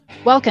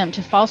Welcome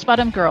to False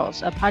Bottom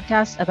Girls, a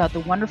podcast about the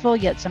wonderful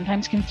yet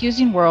sometimes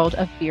confusing world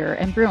of beer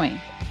and brewing.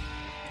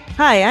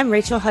 Hi, I'm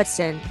Rachael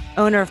Hudson,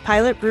 owner of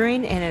Pilot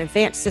Brewing and an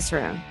advanced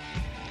cicerone.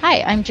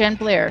 Hi, I'm Jen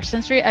Blair,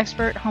 sensory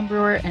expert,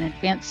 homebrewer, and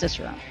advanced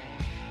cicerone.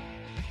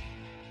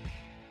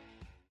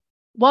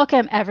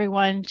 Welcome,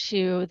 everyone,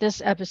 to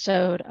this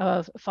episode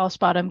of False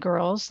Bottom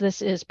Girls.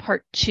 This is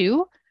part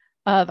 2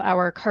 of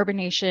our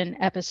carbonation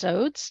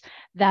episodes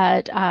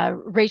that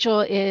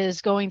Rachael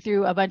is going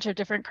through a bunch of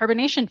different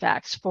carbonation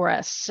facts for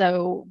us.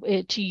 So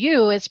to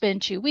you, it's been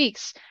 2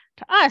 weeks.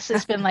 To us,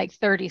 it's been like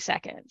 30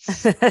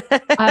 seconds.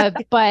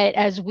 But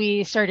as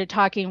we started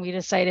talking, we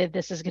decided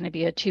this is going to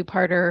be a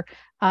two-parter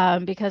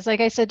because, like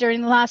I said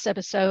during the last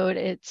episode,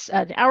 it's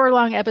an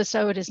hour-long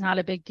episode is not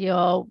a big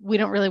deal. We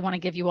don't really want to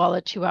give you all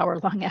a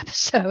 2-hour-long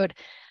episode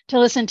to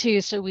listen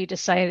to, so we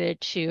decided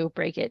to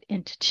break it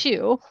into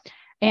two.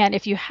 And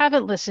if you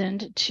haven't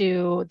listened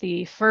to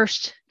the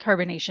first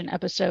carbonation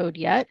episode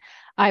yet,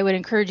 I would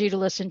encourage you to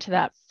listen to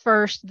that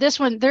first. This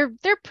one, they're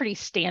pretty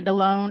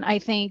standalone, I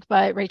think,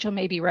 but Rachael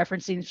may be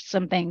referencing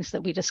some things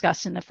that we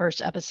discussed in the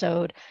first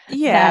episode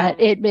that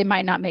it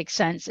might not make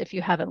sense if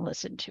you haven't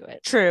listened to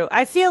it. True.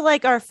 I feel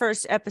like our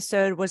first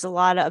episode was a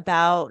lot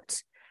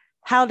about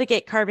how to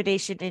get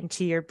carbonation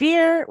into your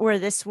beer, where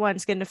this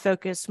one's going to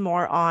focus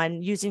more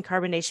on using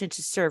carbonation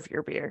to serve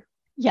your beer.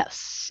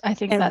 Yes, I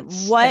think and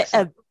that's what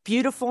excellent. A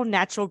beautiful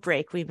natural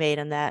break we made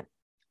on that.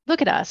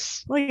 Look at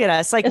us. Look at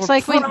us. Like it's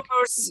like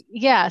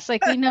it's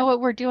like we know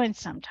what we're doing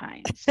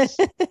sometimes.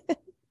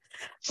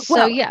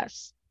 So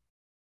yes.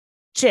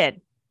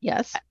 Jen.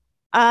 Yes.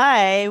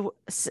 I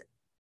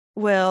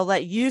will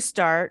let you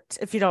start,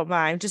 if you don't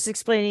mind, just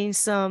explaining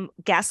some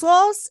gas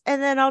laws,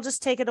 and then I'll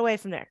just take it away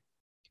from there.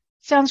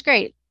 Sounds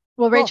great.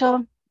 Well, cool.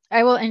 Rachael,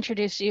 I will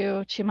introduce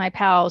you to my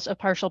pals of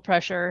partial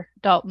pressure,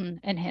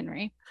 Dalton and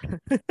Henry.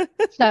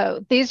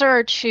 So these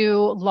are two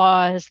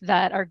laws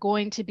that are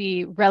going to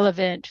be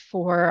relevant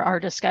for our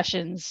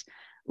discussions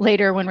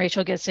later when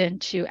Rachael gets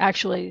into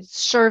actually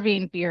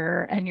serving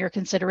beer and your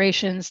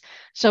considerations.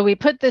 So we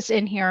put this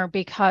in here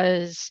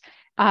because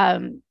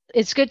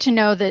it's good to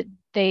know that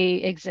they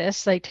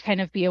exist, like to kind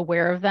of be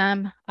aware of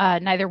them.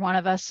 Neither one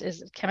of us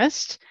is a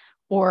chemist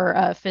or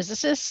a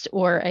physicist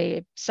or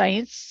a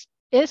scientist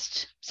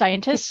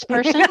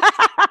person.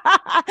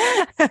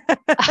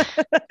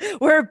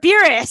 We're a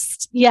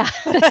beerist. Yeah.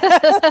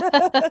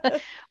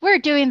 We're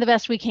doing the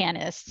best we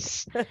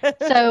can-ists.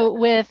 So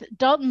with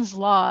Dalton's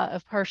law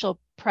of partial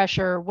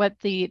pressure, what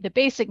the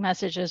basic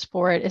message is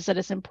for it is that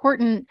it's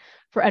important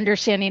for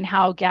understanding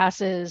how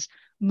gases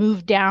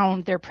move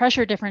down their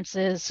pressure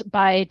differences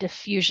by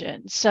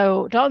diffusion.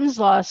 So Dalton's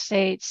law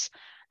states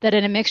that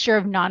in a mixture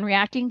of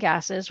non-reacting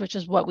gases, which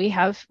is what we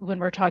have when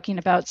we're talking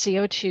about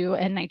CO2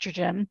 and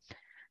nitrogen,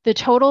 the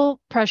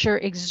total pressure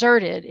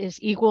exerted is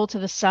equal to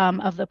the sum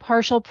of the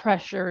partial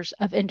pressures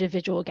of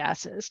individual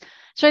gases.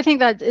 So I think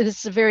that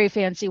is a very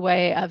fancy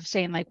way of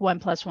saying like 1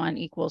 +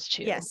 1 =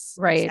 2. Yes,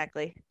 right.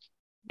 Exactly.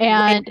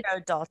 And way to go,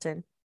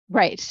 Dalton.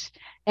 Right.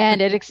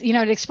 And it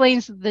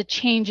explains the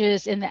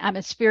changes in the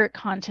atmospheric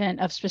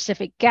content of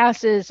specific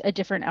gases at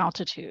different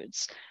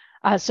altitudes.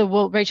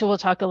 So Rachael will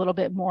talk a little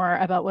bit more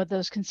about what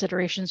those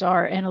considerations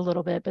are in a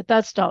little bit, but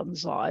that's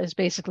Dalton's law, is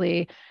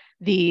basically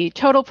the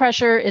total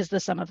pressure is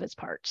the sum of its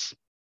parts.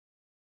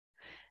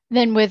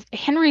 Then with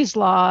Henry's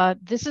law,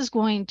 this is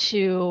going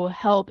to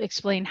help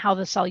explain how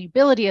the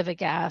solubility of a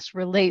gas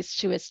relates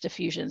to its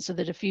diffusion. So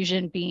the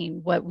diffusion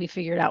being what we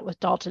figured out with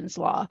Dalton's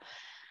law.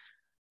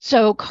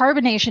 So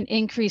carbonation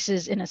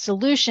increases in a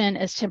solution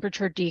as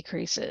temperature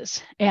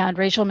decreases. And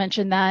Rachael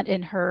mentioned that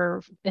in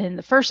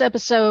the first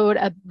episode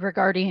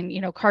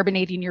regarding,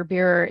 carbonating your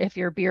beer. If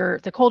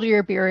the colder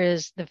your beer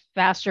is, the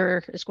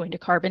faster it's going to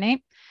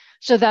carbonate.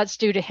 So that's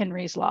due to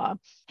Henry's law.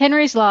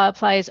 Henry's law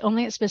applies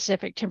only at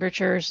specific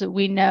temperatures that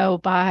we know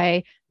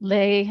by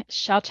Le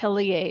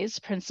Chatelier's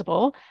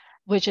principle,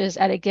 which is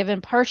at a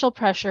given partial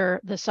pressure,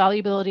 the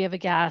solubility of a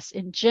gas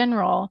in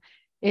general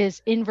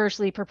is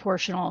inversely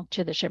proportional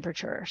to the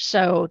temperature.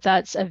 So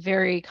that's a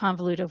very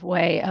convolutive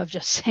way of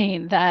just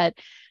saying that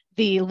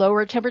the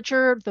lower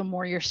temperature, the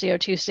more your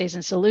CO2 stays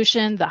in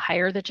solution, the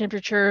higher the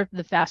temperature,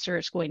 the faster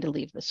it's going to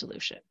leave the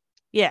solution.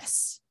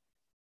 Yes.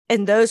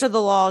 And those are the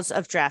laws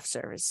of draft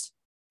service.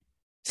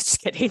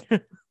 Just kidding.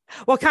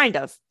 Well, kind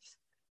of.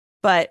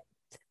 But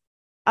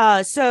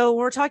so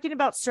we're talking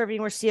about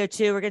serving with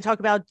CO2. We're going to talk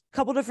about a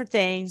couple different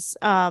things.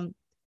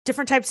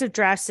 Different types of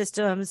draft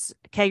systems,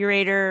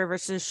 kegerator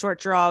versus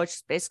short draw, which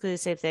is basically the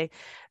same thing,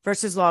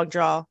 versus long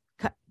draw.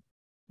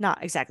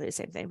 Not exactly the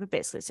same thing, but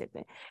basically the same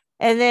thing.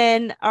 And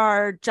then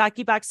our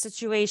jockey box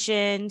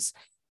situations,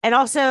 and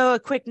also a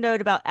quick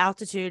note about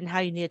altitude and how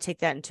you need to take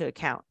that into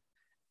account.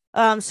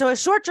 So a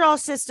short draw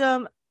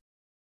system,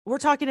 we're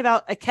talking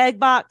about a keg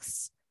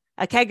box,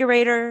 a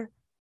kegerator,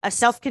 a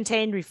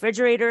self-contained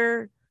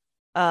refrigerator,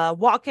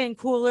 walk-in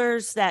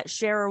coolers that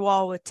share a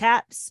wall with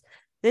taps.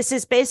 This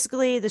is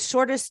basically the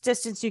shortest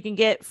distance you can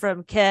get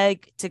from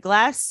keg to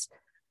glass.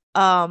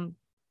 And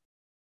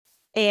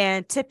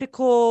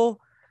typical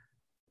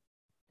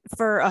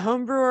for a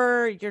home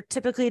brewer, you're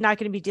typically not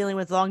going to be dealing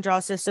with long draw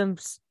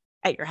systems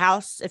at your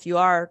house. If you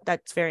are,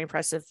 that's very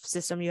impressive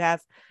system you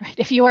have. Right.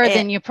 If you are, And,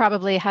 then you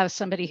probably have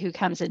somebody who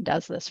comes and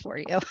does this for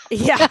you.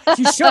 yeah,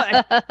 you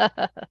should.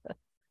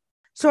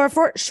 So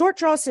our short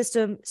draw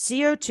system,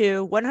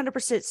 CO2, 100%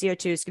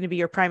 CO2 is going to be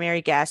your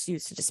primary gas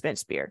used to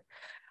dispense beer.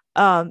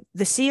 The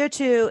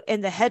CO2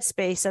 in the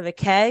headspace of a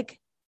keg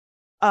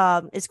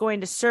is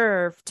going to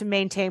serve to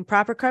maintain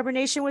proper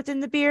carbonation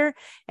within the beer,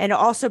 and it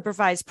also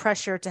provides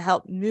pressure to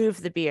help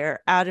move the beer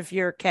out of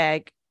your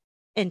keg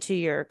into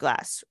your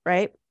glass,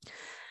 right?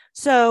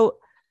 So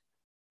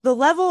the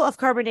level of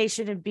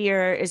carbonation in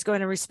beer is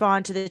going to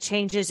respond to the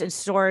changes in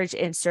storage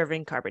and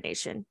serving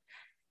carbonation.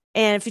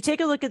 And if you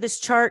take a look at this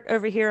chart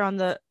over here on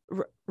the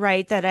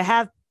right that I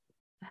have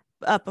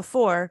up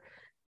before,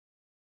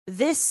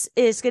 this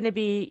is going to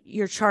be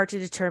your chart to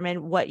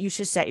determine what you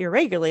should set your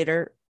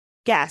regulator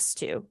gas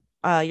to,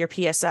 your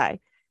PSI.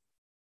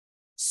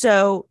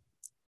 So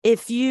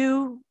if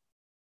you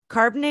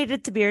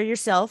carbonated the beer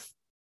yourself,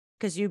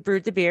 because you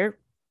brewed the beer,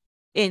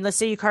 and let's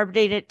say you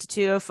carbonate it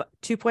to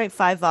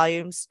 2.5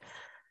 volumes,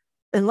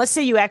 and let's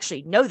say you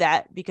actually know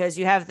that because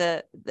you have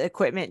the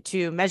equipment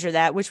to measure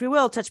that, which we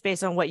will touch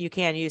base on what you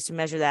can use to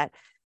measure that.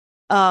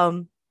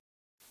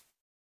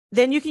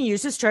 Then you can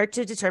use this chart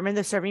to determine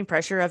the serving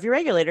pressure of your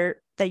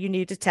regulator that you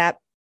need to tap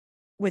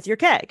with your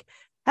keg.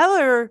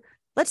 However,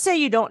 let's say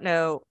you don't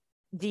know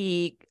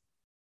the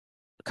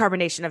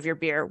carbonation of your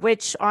beer,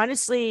 which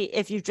honestly,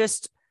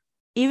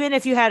 even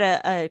if you had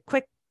a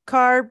quick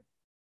carb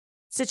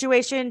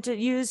situation to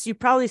use, you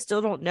probably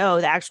still don't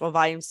know the actual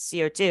volumes of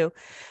CO2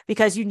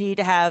 because you need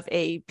to have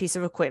a piece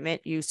of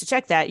equipment used to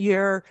check that.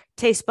 Your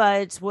taste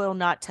buds will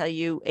not tell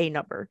you a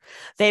number.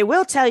 They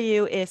will tell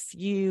you if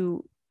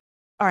you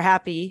are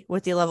happy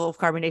with the level of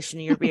carbonation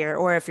in your beer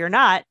or if you're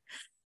not,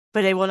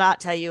 but they will not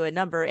tell you a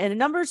number. And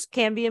numbers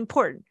can be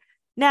important.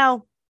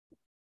 Now,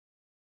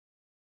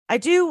 I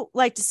do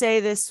like to say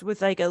this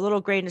with like a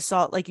little grain of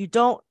salt. Like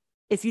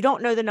if you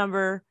don't know the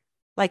number,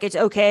 like it's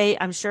okay.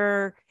 I'm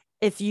sure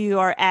if you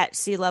are at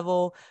sea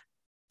level,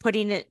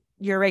 putting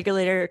your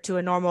regulator to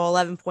a normal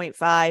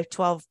 11.5,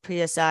 12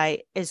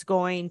 PSI is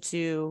going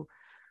to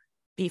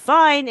be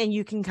fine. And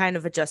you can kind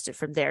of adjust it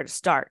from there to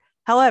start.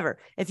 However,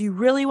 if you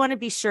really want to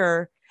be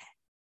sure,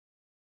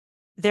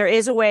 there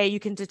is a way you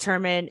can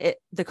determine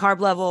the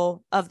carb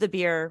level of the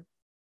beer,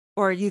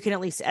 or you can at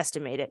least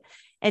estimate it.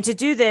 And to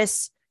do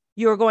this,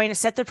 you're going to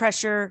set the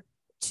pressure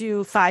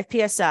to 5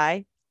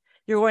 PSI.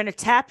 You're going to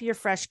tap your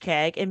fresh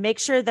keg and make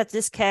sure that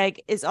this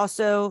keg is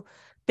also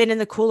been in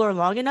the cooler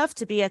long enough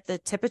to be at the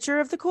temperature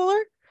of the cooler.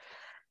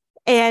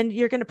 And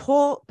you're going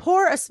to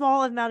pour a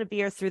small amount of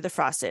beer through the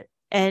faucet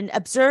and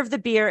observe the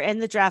beer in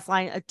the draft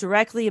line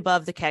directly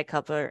above the keg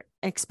coupler,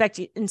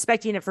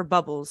 inspecting it for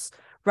bubbles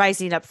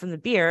rising up from the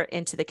beer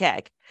into the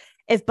keg.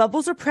 If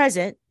bubbles are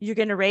present, you're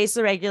going to raise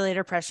the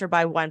regulator pressure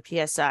by 1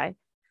 PSI.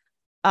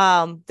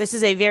 This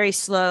is a very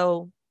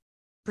slow,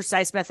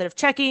 precise method of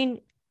checking.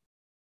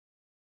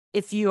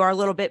 If you are a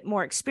little bit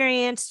more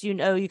experienced, you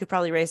could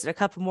probably raise it a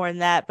couple more than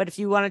that. But if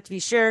you want it to be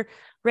sure,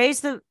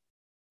 raise the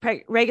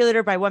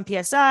regulator by 1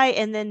 PSI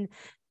and then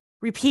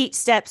repeat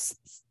steps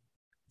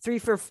 3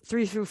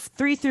 through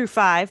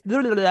 5.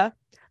 Blah, blah, blah.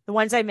 The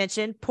ones I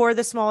mentioned, pour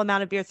the small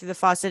amount of beer through the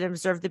faucet and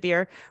observe the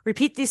beer.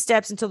 Repeat these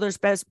steps until there's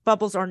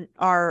bubbles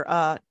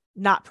are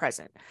not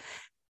present.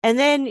 And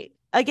then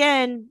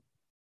again,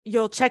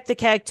 you'll check the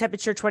keg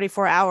temperature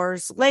 24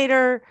 hours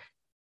later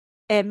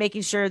and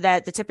making sure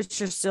that the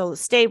temperature is still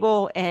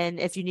stable. And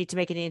if you need to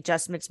make any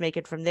adjustments, make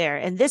it from there.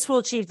 And this will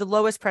achieve the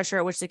lowest pressure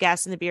at which the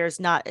gas in the beer is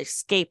not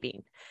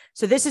escaping.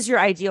 So this is your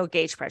ideal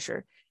gauge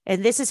pressure.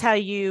 And this is how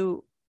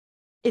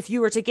if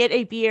you were to get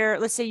a beer,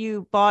 let's say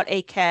you bought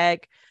a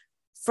keg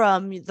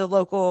from the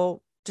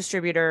local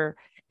distributor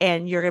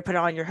and you're going to put it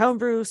on your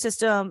homebrew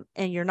system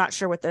and you're not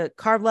sure what the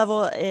carb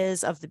level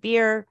is of the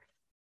beer,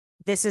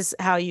 this is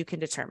how you can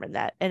determine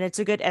that. And it's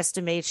a good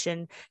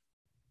estimation.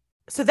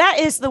 So that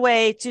is the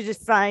way to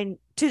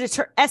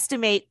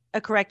estimate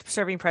a correct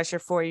serving pressure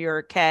for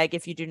your keg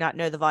if you do not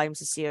know the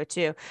volumes of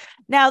CO2.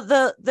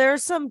 Now,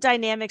 there's some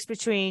dynamics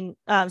between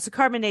some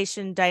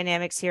carbonation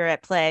dynamics here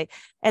at play,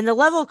 and the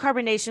level of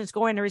carbonation is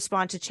going to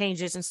respond to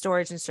changes in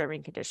storage and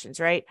serving conditions,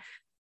 right?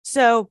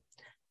 So,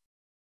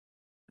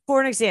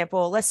 for an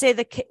example, let's say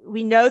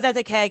we know that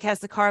the keg has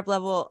the carb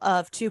level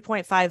of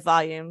 2.5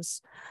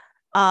 volumes.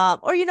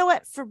 Or you know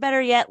what, for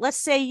better yet, let's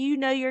say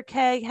your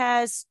keg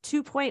has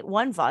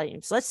 2.1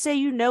 volumes. Let's say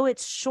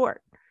it's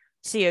short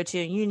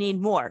CO2 and you need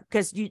more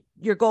because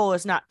your goal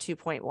is not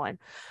 2.1.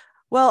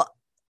 Well,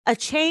 a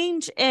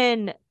change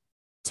in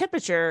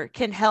temperature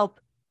can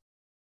help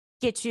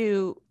get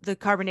you the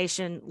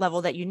carbonation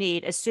level that you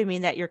need,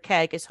 assuming that your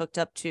keg is hooked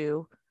up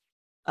to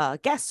a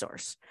gas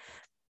source.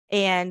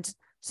 And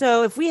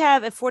so if we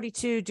have a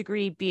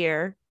 42-degree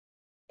beer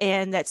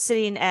and that's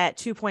sitting at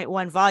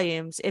 2.1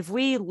 volumes, if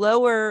we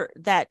lower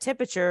that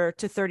temperature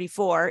to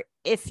 34,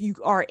 if you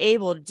are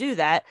able to do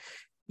that,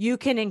 you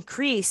can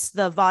increase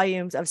the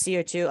volumes of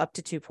CO2 up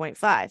to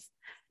 2.5.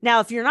 Now,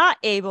 if you're not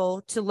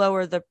able to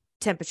lower the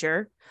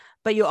temperature,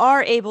 but you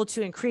are able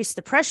to increase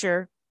the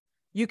pressure.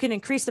 You can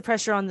increase the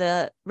pressure on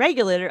the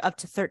regulator up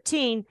to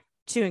 13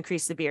 to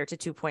increase the beer to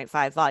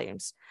 2.5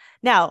 volumes.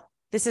 Now,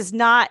 this is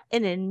not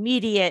an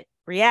immediate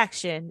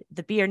reaction.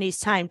 The beer needs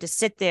time to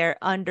sit there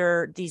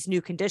under these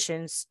new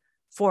conditions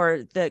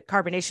for the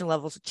carbonation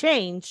levels to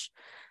change.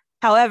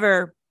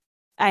 However,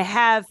 I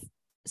have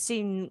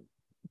seen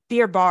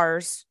beer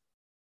bars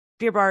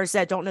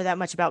that don't know that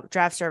much about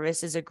draft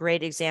service is a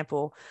great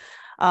example.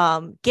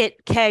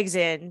 Get kegs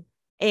in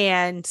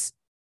and,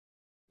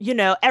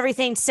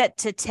 everything's set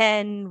to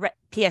 10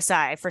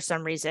 PSI for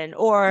some reason,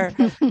 or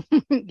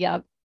yeah,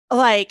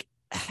 like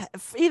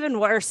even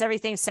worse,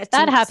 everything's set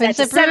that happens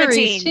to at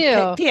breweries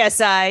 17 too.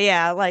 PSI.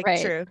 Yeah, like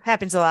right. True.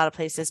 Happens a lot of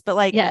places, but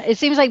like, yeah, it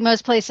seems like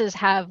most places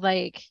have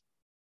like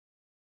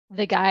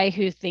the guy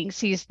who thinks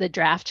he's the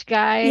draft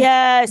guy.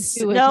 Yes,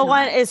 no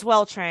one is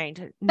well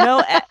trained.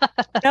 No,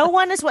 no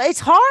one is. It's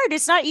hard.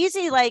 It's not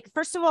easy. Like,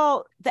 first of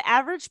all, the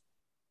average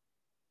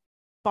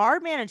bar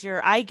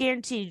manager, I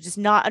guarantee, does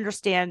not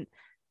understand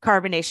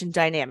carbonation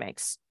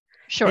dynamics.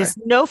 Sure. It's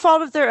no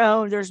fault of their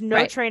own. There's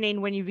no training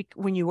when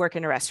you work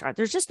in a restaurant.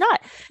 There's just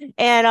not.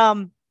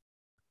 And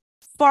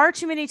far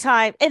too many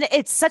times, and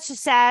it's such a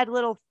sad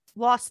little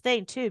lost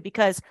thing too,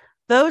 because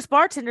those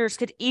bartenders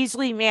could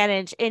easily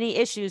manage any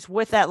issues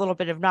with that little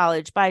bit of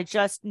knowledge by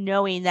just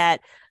knowing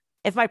that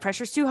if my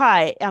pressure's too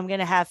high, I'm going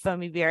to have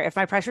foamy beer. If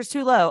my pressure's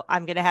too low,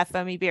 I'm going to have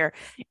foamy beer.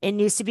 It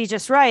needs to be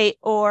just right.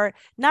 Or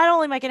not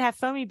only am I going to have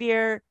foamy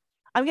beer,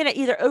 I'm going to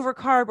either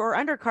overcarb or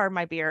undercarb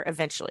my beer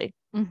eventually.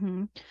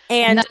 Mm-hmm.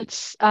 And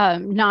that's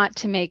not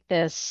to make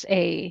this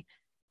a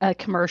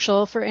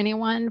commercial for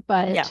anyone,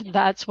 but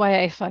that's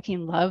why I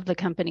fucking love the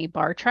company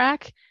Bar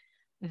Track.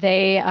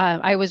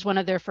 I was one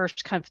of their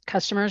first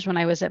customers when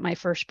I was at my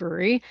first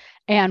brewery.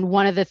 And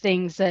one of the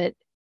things that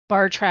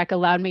Bar Track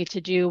allowed me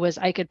to do was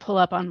I could pull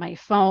up on my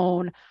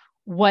phone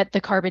what the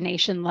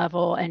carbonation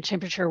level and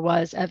temperature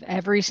was of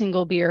every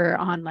single beer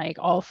on like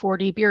all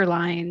 40 beer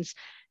lines.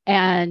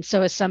 And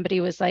so if somebody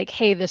was like,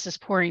 hey, this is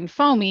pouring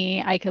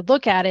foamy, I could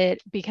look at it,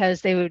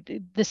 because they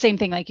would, the same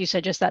thing, like you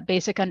said, just that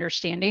basic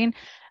understanding,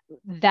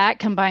 that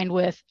combined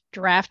with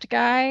draft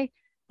guy.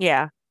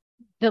 Yeah.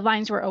 The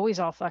lines were always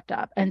all fucked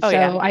up. And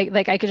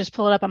I could just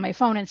pull it up on my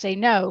phone and say,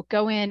 no,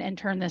 go in and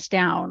turn this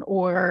down.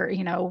 Or,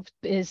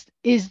 is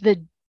the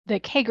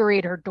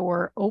kegerator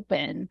door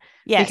open?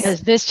 Yes.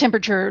 Because this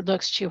temperature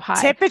looks too high.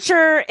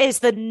 Temperature is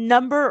the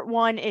number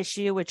one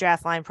issue with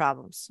draft line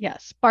problems.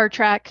 Yes. Bar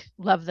Track,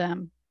 love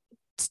them.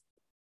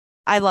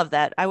 I love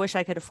that. I wish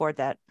I could afford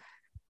that.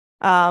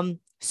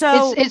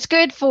 So it's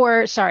good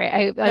for,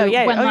 sorry,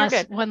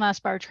 one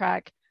last Bar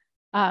Track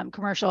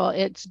commercial.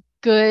 It's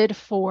good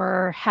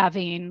for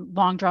having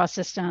long draw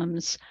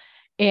systems.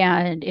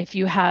 And if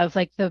you have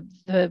like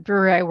the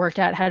brewery I worked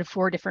at had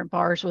 4 different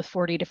bars with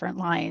 40 different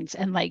lines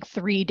and like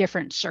 3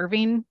 different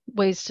serving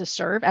ways to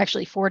serve,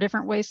 actually 4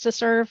 different ways to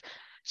serve.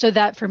 So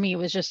that for me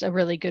was just a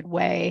really good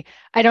way.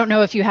 I don't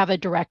know if you have a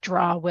direct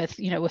draw with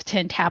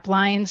 10 tap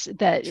lines,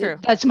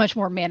 that's much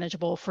more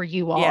manageable for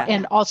you all. Yeah.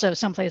 And also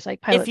someplace like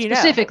Pilot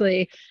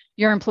specifically,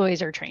 your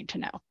employees are trained to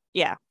know.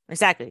 Yeah,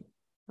 exactly.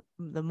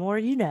 The more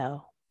you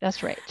know.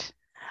 That's right.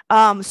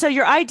 So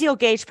your ideal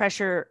gauge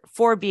pressure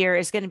for beer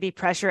is going to be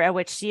pressure at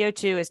which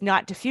CO2 is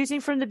not diffusing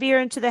from the beer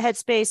into the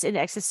headspace and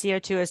excess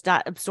CO2 is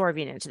not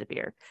absorbing into the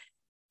beer.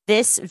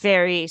 This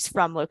varies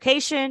from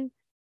location.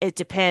 It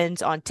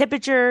depends on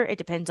temperature. It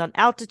depends on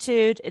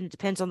altitude, and it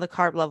depends on the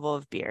carb level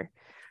of beer.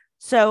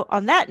 So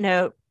on that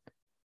note,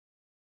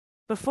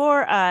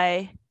 before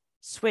I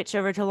switch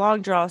over to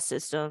long draw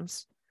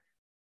systems,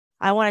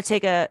 I want to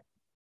take a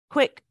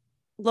quick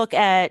look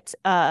at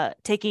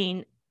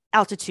taking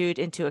altitude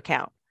into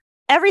account.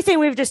 Everything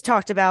we've just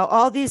talked about,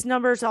 all these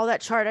numbers, all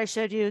that chart I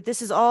showed you,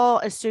 this is all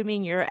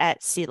assuming you're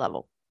at sea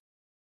level.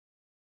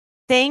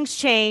 Things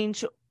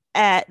change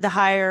at the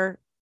higher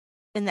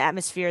in the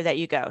atmosphere that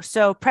you go.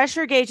 So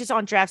pressure gauges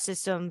on draft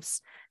systems,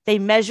 they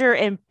measure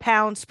in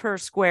pounds per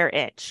square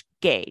inch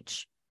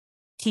gauge,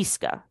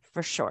 PSIG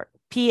for short,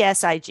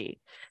 PSIG.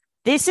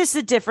 This is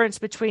the difference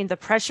between the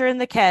pressure in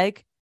the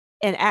keg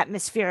and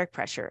atmospheric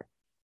pressure.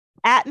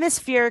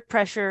 Atmospheric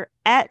pressure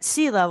at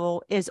sea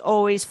level is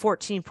always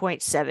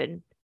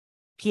 14.7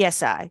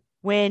 PSI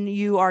when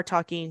you are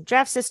talking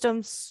draft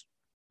systems.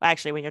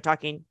 Actually, when you're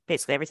talking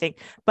basically everything,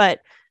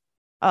 but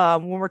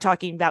when we're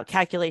talking about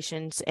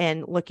calculations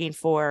and looking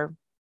for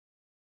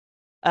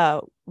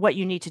what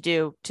you need to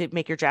do to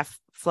make your draft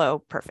flow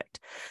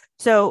perfect.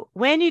 So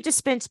when you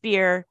dispense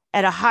beer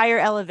at a higher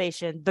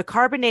elevation, the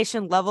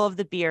carbonation level of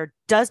the beer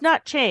does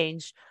not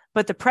change,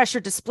 but the pressure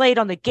displayed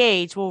on the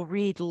gauge will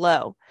read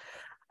low.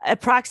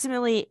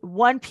 Approximately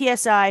 1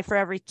 PSI for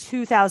every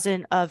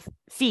 2,000 of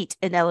feet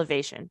in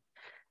elevation.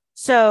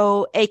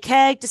 So a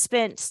keg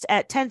dispensed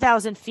at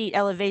 10,000 feet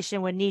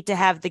elevation would need to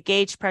have the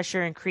gauge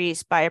pressure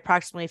increase by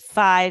approximately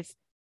 5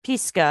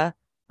 PSIG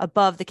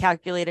above the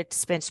calculated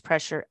dispensed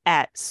pressure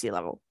at sea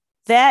level.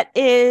 That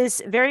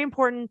is very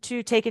important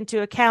to take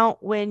into account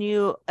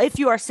if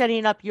you are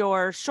setting up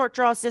your short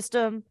draw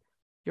system,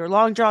 your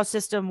long draw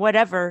system,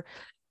 whatever.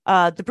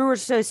 The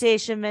Brewers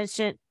Association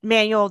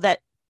manual that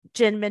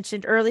Jen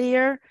mentioned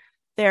earlier,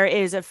 there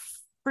is a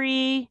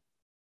free,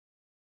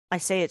 I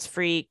say it's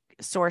free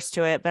source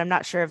to it, but I'm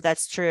not sure if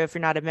that's true if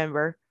you're not a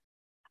member.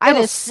 It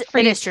is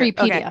free, it is true. free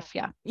PDF.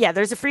 Okay. Yeah,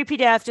 there's a free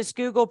PDF. Just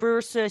Google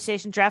Brewers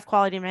Association Draft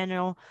Quality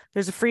Manual.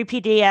 There's a free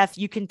PDF.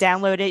 You can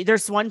download it.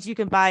 There's ones you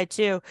can buy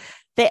too.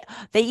 They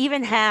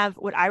even have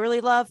what I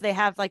really love. They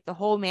have like the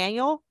whole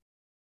manual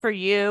for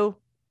you,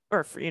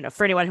 or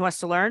for anyone who wants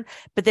to learn.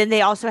 But then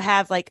they also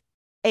have like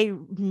a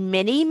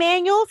mini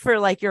manual for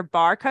like your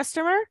bar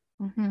customer.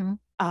 Mm-hmm.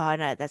 Oh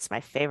no, that's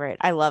my favorite.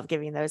 I love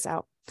giving those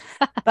out.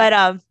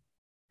 But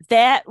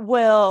that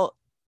will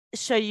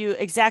show you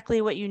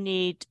exactly what you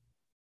need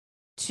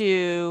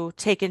to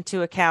take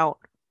into account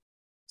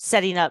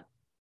setting up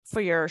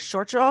for your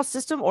short draw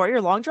system or your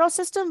long draw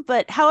system.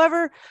 But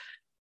however,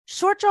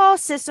 short draw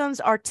systems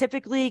are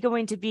typically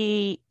going to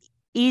be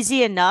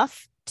easy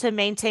enough to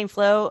maintain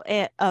flow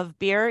of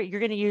beer.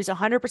 You're going to use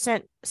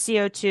 100%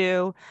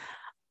 CO2.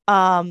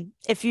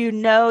 If you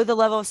know the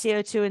level of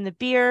CO2 in the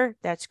beer,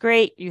 that's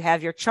great. You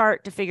have your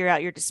chart to figure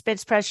out your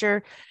dispense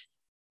pressure.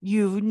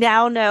 You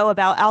now know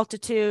about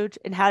altitude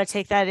and how to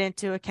take that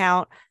into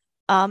account.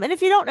 And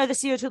if you don't know the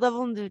CO2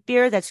 level in the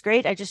beer, that's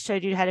great. I just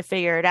showed you how to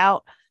figure it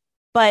out.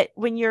 But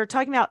when you're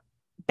talking about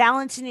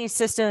balancing the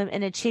system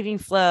and achieving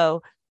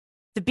flow,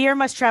 the beer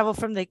must travel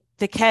from the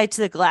keg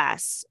to the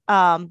glass,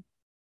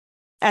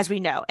 as we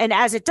know. And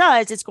as it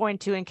does, it's going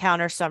to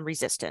encounter some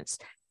resistance.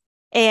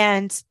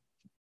 And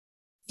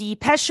the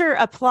pressure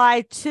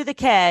applied to the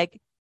keg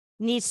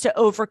needs to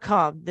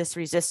overcome this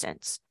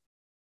resistance.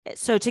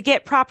 So to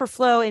get proper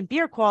flow and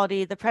beer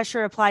quality, the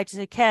pressure applied to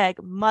the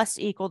keg must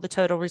equal the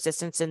total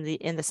resistance in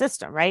the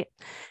system, right?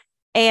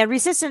 And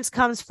resistance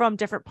comes from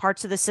different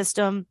parts of the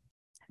system,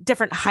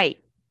 different height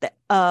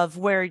of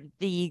where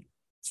the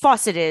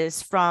faucet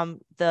is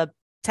from the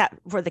tap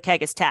where the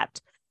keg is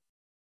tapped.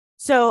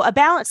 So a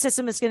balanced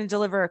system is going to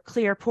deliver a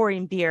clear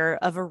pouring beer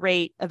of a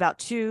rate about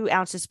 2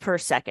 ounces per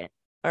second,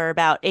 or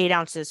about 8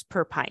 ounces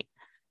per pint.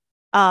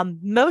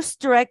 Most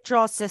direct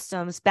draw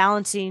systems,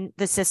 balancing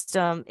the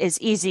system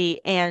is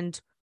easy, and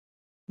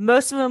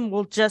most of them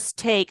will just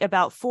take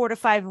about 4 to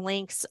 5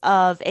 lengths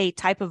of a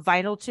type of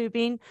vinyl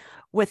tubing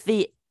with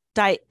the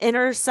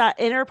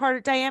inner part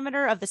of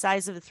diameter of the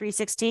size of the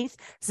 3/16.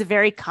 It's a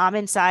very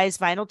common size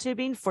vinyl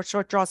tubing for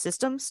short draw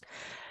systems.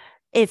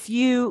 If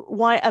you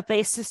want a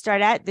base to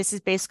start at, this is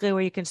basically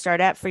where you can start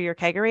at for your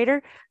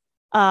kegerator.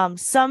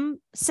 Some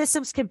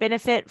systems can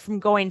benefit from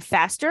going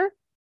faster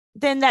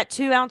than that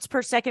 2 ounce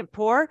per second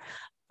pour.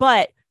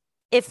 But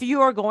if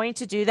you are going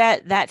to do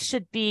that, that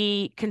should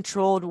be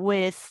controlled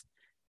with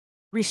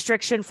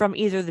restriction from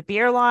either the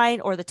beer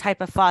line or the type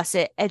of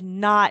faucet,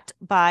 and not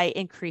by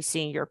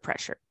increasing your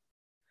pressure.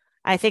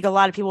 I think a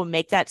lot of people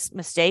make that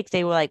mistake.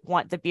 They will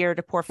want the beer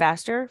to pour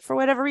faster for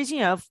whatever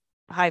reason,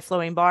 high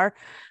flowing bar,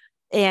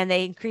 and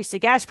they increase the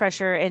gas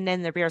pressure, and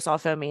then the beer is all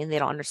foamy and they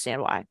don't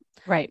understand why.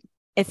 Right.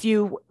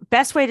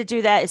 Best way to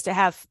do that is to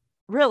have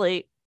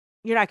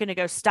you're not going to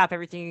go stop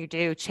everything you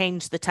do,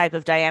 change the type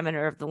of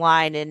diameter of the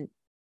line and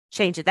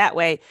change it that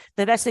way.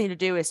 The best thing to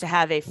do is to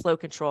have a flow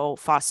control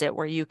faucet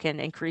where you can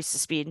increase the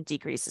speed and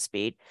decrease the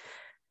speed,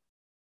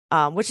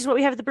 which is what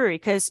we have at the brewery.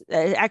 Because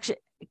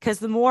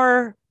the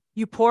more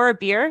you pour a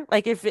beer,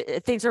 like if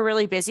things are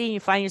really busy and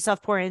you find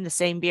yourself pouring the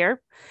same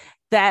beer,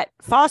 that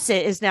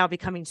faucet is now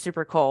becoming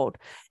super cold.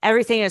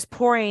 Everything is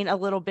pouring a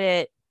little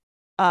bit.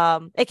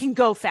 It can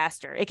go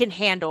faster. It can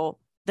handle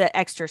the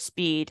extra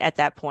speed at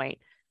that point.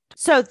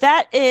 So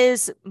that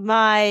is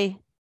my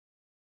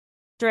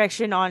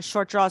direction on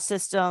short draw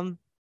system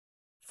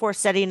for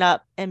setting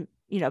up and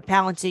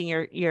balancing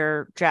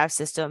your draft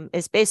system,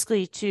 is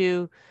basically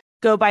to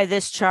go by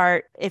this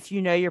chart if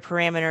you know your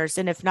parameters,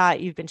 and if not,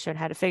 you've been shown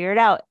how to figure it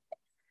out.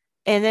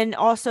 And then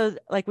also,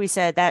 like we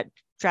said, that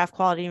draft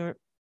quality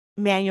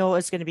manual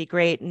is going to be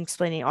great in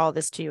explaining all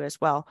this to you as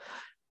well.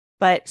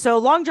 But so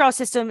long draw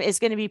system is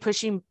going to be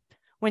pushing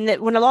when a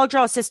long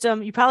draw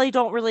system, you probably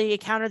don't really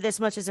encounter this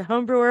much as a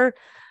home brewer.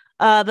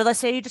 But let's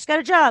say you just got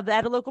a job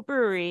at a local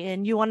brewery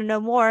and you want to know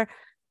more.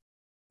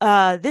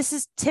 This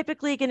is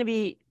typically going to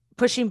be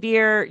pushing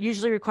beer,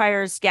 usually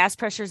requires gas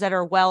pressures that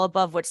are well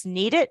above what's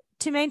needed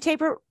to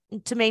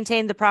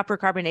maintain the proper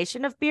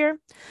carbonation of beer.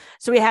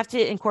 So we have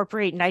to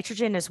incorporate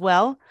nitrogen as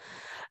well.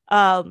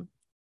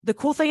 The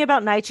cool thing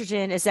about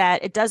nitrogen is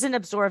that it doesn't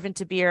absorb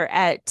into beer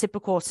at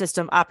typical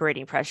system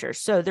operating pressure.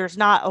 So there's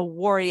not a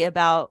worry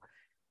about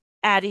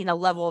adding a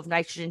level of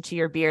nitrogen to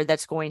your beer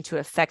that's going to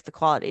affect the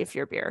quality of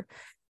your beer.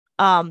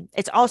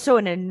 It's also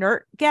an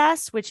inert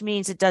gas, which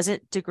means it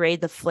doesn't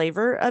degrade the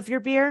flavor of your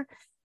beer.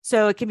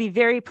 So it can be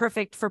very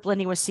perfect for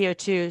blending with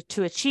CO2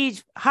 to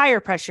achieve higher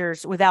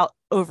pressures without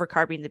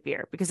overcarbing the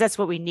beer, because that's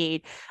what we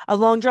need. A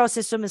long draw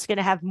system is going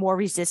to have more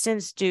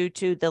resistance due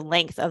to the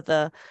length of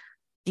the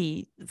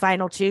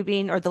vinyl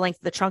tubing, or the length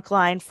of the trunk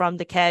line from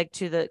the keg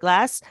to the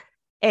glass,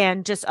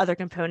 and just other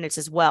components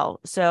as well.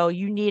 So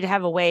you need to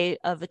have a way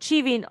of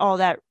achieving all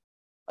that,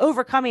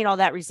 overcoming all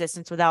that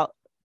resistance without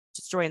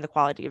destroying the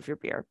quality of your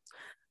beer.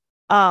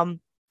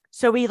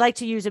 So we like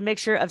to use a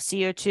mixture of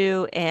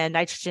CO2 and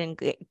nitrogen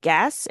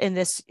gas, and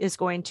this is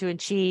going to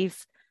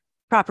achieve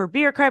proper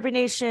beer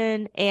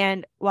carbonation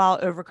and while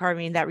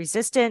overcarbing that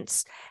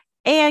resistance.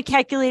 And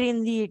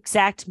calculating the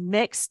exact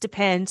mix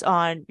depends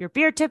on your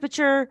beer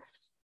temperature,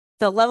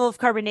 the level of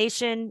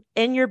carbonation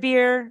in your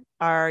beer.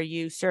 Are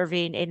you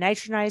serving a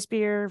nitronized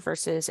beer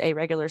versus a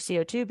regular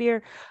CO2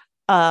 beer?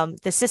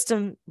 The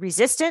system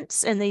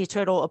resistance and the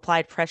total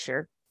applied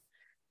pressure.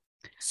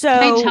 So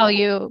can I tell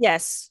you?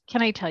 Yes.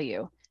 Can I tell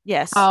you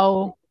Yes.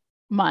 how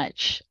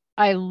much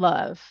I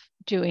love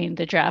doing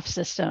the draft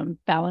system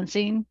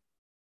balancing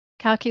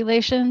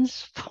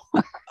calculations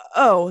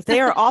Oh, they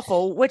are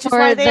awful, which is for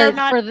why they are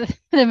not.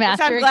 the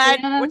master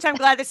exam. Which I'm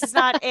glad this is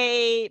not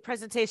a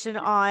presentation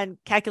on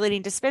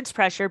calculating dispense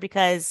pressure,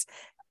 because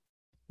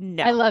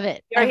no, I love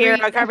it. You're here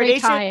on Every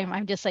carbonation. time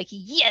I'm just like,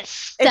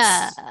 yes.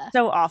 It's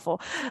so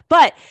awful.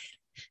 But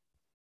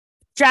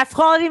Draft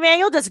Quality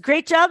Manual does a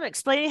great job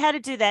explaining how to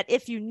do that.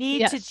 If you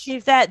need to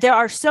achieve that, there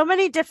are so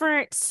many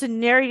different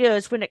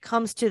scenarios when it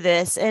comes to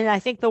this. And I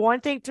think the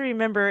one thing to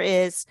remember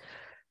is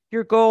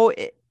your goal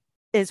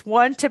is,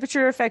 one,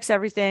 temperature affects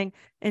everything.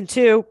 And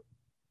two,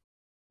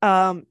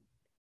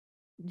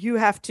 you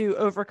have to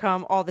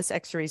overcome all this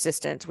extra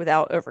resistance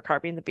without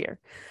overcarbing the beer.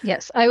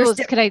 Yes,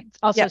 Can I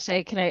also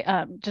say, can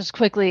I just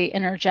quickly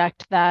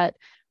interject that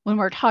when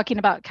we're talking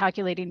about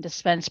calculating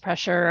dispense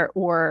pressure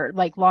or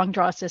like long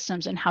draw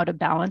systems and how to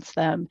balance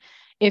them,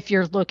 if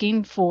you're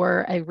looking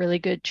for a really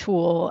good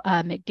tool,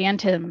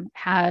 McDantum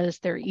has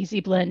their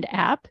Easy Blend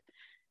app.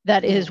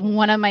 That is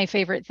one of my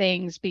favorite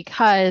things,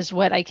 because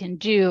what I can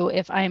do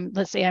if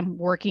let's say I'm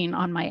working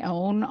on my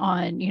own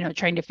on,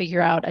 trying to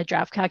figure out a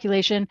draft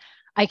calculation,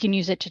 I can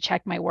use it to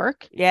check my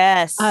work.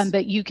 Yes.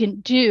 But you can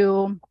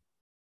do,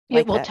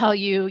 it will tell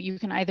you, you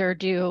can either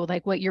do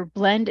like what your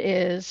blend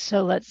is.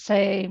 So let's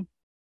say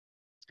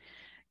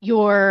you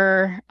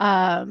will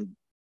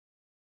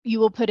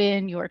put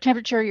in your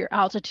temperature, your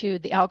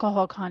altitude, the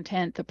alcohol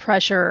content, the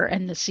pressure,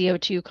 and the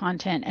CO2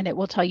 content, and it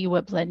will tell you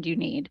what blend you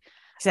need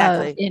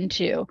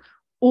into.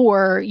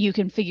 Or you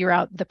can figure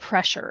out the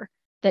pressure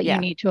that you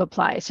need to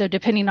apply. So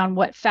depending on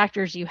what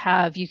factors you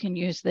have, you can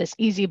use this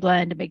Easy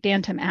Blend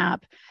McDantum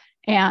app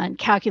and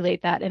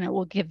calculate that, and it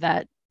will give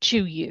that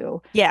to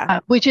you.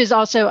 Which is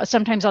also,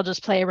 sometimes I'll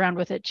just play around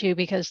with it too,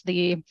 because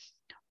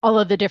all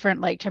of the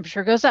different, like,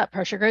 temperature goes up,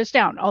 pressure goes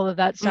down, all of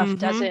that stuff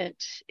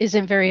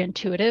isn't very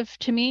intuitive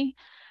to me.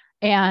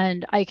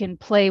 And I can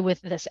play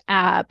with this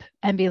app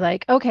and be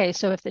like, okay,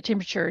 so if the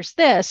temperature is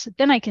this,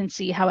 then I can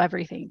see how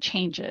everything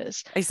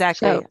changes.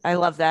 Exactly. So I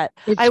love that.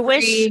 I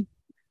wish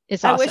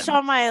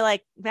on my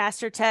like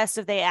master test,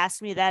 if they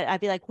asked me that, I'd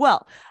be like,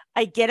 well,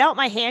 I get out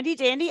my handy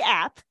dandy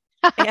app.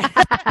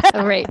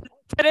 Right.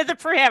 Put in the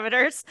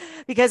parameters,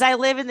 because I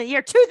live in the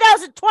year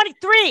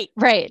 2023.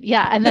 Right.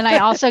 Yeah. And then I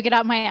also get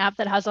out my app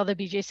that has all the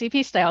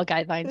BJCP style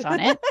guidelines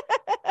on it.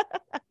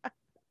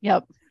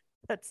 Yep.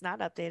 That's not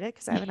updated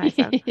because I have an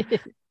iPhone.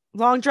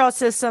 Long draw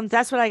system.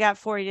 That's what I got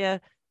for you.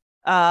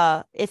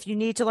 If you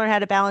need to learn how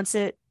to balance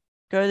it,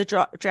 go to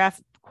the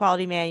Draft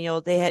Quality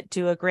Manual. They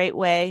do a great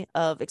way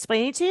of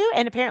explaining to you.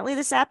 And apparently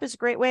this app is a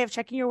great way of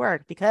checking your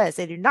work, because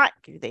they do not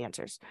give you the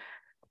answers.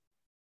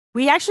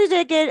 We actually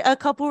did get a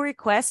couple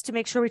requests to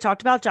make sure we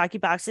talked about jockey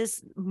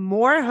boxes.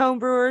 More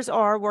homebrewers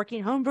are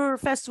working homebrewer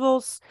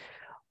festivals,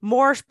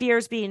 more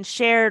beers being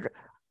shared.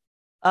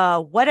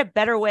 What a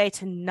better way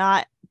to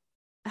not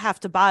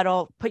have to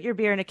bottle, put your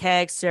beer in a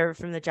keg, serve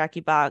it from the jockey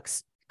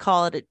box,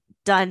 call it a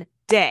done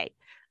day.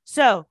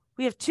 So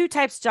we have two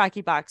types of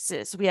jockey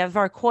boxes. We have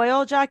our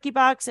coil jockey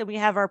box and we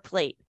have our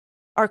plate.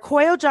 Our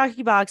coil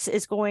jockey box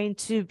is going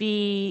to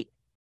be,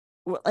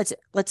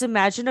 let's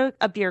imagine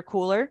a beer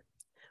cooler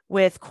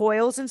with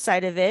coils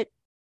inside of it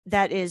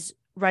that is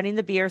running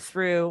the beer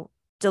through,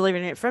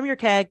 delivering it from your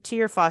keg to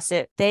your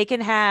faucet.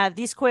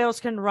 These coils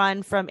can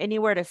run from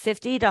anywhere to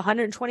 50 to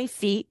 120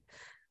 feet.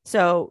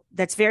 So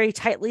that's very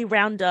tightly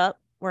wound up.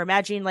 We're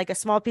imagining like a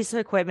small piece of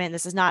equipment.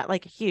 This is not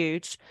like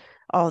huge,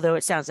 although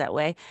it sounds that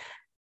way.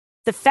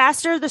 The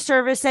faster the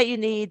service that you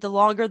need, the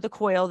longer the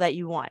coil that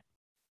you want.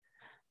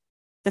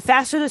 The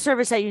faster the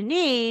service that you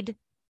need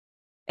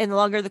and the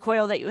longer the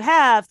coil that you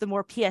have, the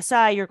more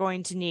PSI you're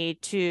going to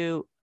need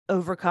to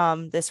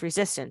overcome this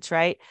resistance,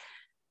 right?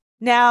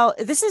 Now,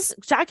 this is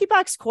jockey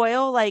box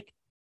coil. Like,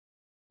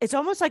 it's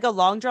almost like a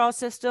long draw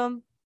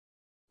system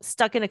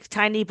stuck in a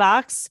tiny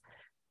box,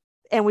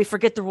 and we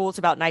forget the rules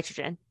about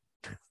nitrogen.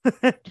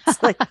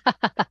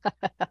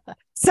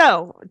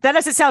 So that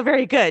doesn't sound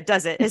very good,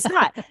 does it? It's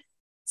not.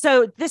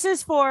 So this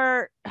is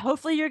for,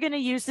 hopefully you're going to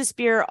use this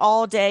beer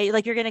all day.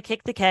 Like, you're going to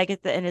kick the keg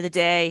at the end of the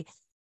day.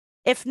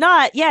 If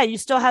not, you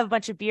still have a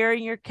bunch of beer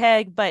in your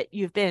keg, but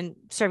you've been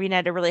serving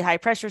at a really high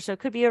pressure, so it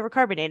could be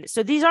overcarbonated.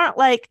 So these aren't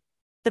like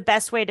the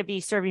best way to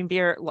be serving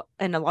beer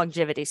in a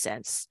longevity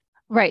sense.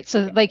 Right.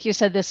 So like you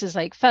said, this is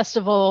like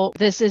festival.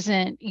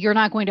 You're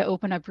not going to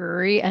open a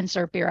brewery and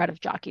serve beer out of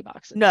jockey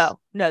boxes. No,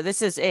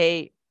 this is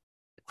a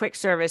quick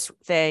service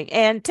thing.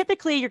 And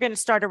typically you're going to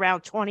start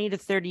around 20 to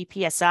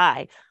 30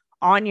 PSI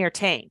on your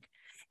tank.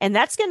 And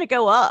that's going to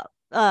go up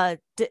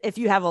if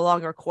you have a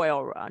longer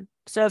coil run.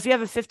 So if you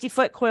have a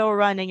 50-foot coil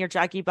run in your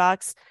jockey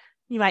box,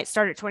 you might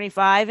start at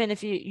 25, and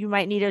if you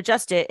might need to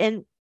adjust it.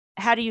 And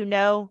how do you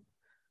know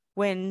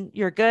when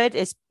you're good?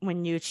 Is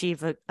when you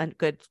achieve a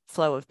good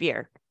flow of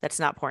beer that's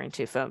not pouring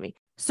too foamy.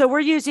 So we're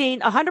using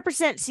 100%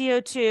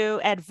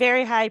 CO2 at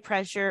very high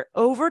pressure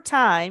over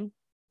time.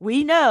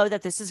 We know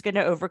that this is going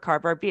to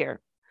overcarb our beer.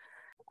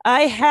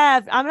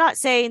 I'm not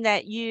saying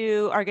that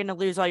you are going to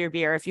lose all your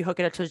beer if you hook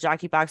it up to a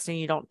jockey box and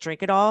you don't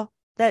drink it all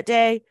that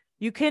day.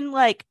 You can,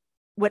 like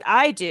what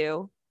I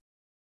do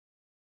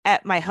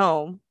at my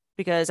home,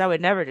 because I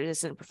would never do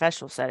this in a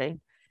professional setting,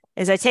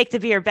 is I take the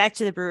beer back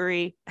to the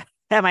brewery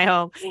at my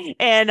home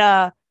and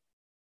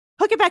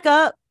hook it back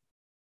up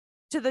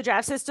to the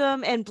draft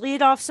system and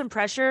bleed off some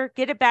pressure,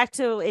 get it back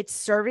to its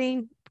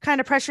serving kind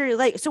of pressure.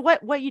 Like, so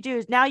what you do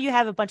is now you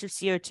have a bunch of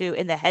CO2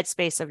 in the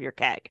headspace of your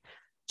keg.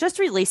 Just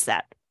release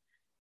that.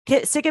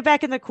 Stick it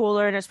back in the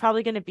cooler and it's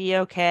probably going to be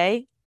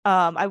okay.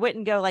 I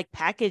wouldn't go like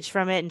package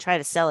from it and try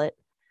to sell it.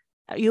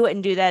 You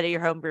wouldn't do that at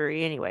your home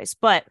brewery anyways,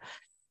 but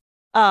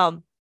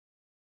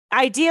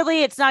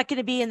ideally, it's not going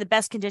to be in the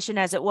best condition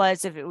as it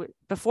was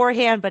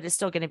beforehand, but it's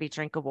still going to be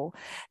drinkable.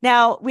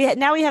 Now we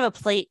have a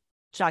plate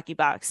jockey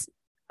box.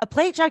 A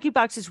plate jockey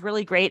box is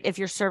really great if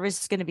your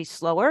service is going to be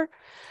slower.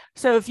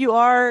 So if you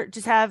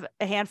just have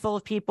a handful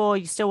of people,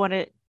 you still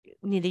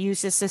need to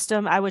use this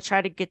system, I would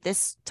try to get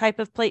this type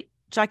of plate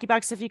jockey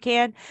box if you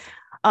can.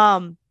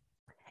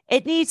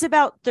 It needs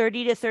about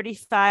 30 to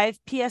 35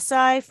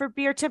 psi for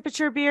beer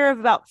temperature beer of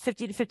about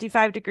 50 to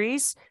 55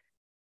 degrees.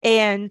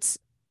 And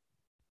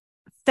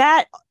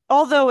that,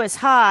 although is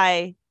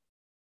high,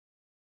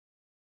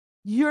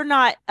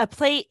 a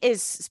plate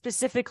is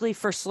specifically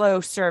for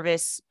slow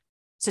service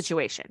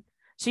situation.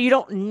 So you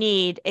don't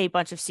need a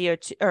bunch of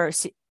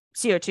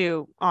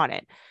CO2 on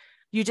it.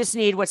 You just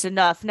need what's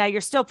enough. Now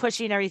you're still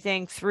pushing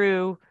everything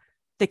through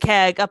the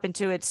keg up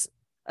into its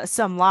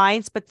some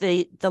lines, but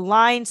the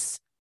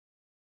lines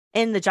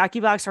in the jockey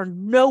box are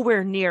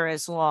nowhere near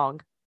as long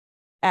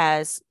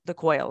as the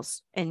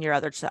coils in your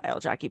other style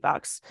jockey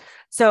box.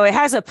 So it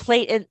has a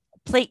plate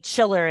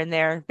chiller in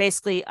there.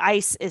 Basically,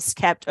 ice is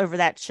kept over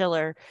that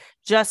chiller,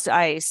 just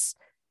ice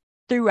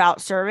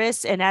throughout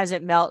service. And as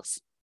it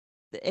melts,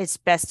 it's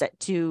best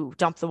to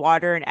dump the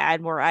water and add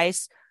more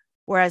ice.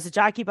 Whereas a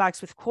jockey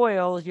box with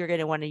coils, you're going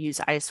to want to use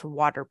ice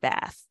water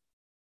bath.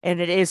 And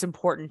it is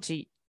important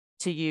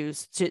to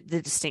use the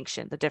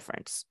distinction, the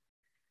difference.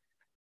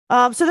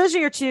 So those are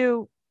your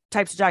two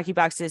types of jockey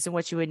boxes and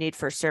what you would need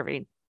for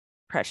serving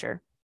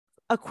pressure.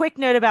 A quick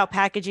note about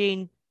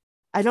packaging.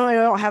 I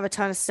don't have a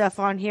ton of stuff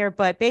on here,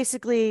 but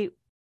basically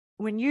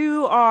when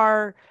you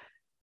are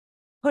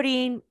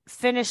putting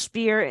finished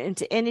beer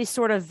into any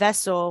sort of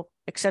vessel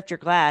except your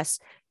glass,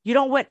 you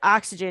don't want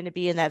oxygen to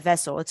be in that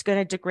vessel. It's going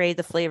to degrade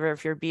the flavor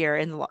of your beer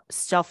and the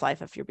shelf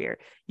life of your beer.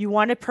 You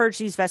want to purge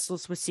these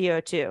vessels with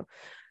CO2.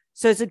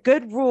 So it's a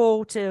good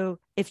rule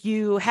if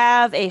you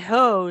have a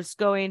hose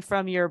going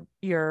from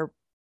your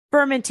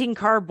fermenting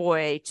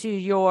carboy to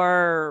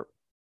your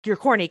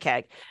corny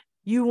keg,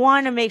 you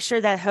want to make sure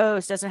that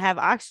hose doesn't have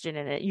oxygen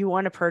in it. You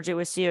want to purge it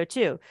with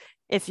CO2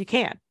 if you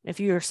can,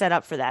 if you're set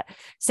up for that.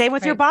 Same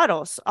with your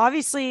bottles.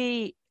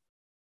 Obviously,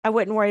 I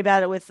wouldn't worry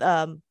about it with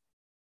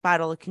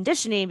bottle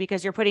conditioning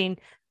because you're putting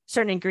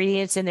certain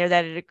ingredients in there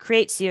that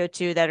create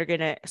CO2 that are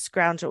going to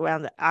scrounge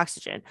around the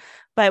oxygen.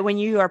 But when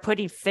you are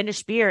putting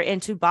finished beer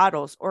into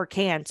bottles or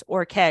cans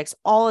or kegs,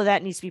 all of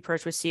that needs to be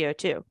purged with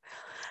CO2.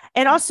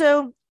 And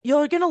also,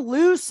 you're going to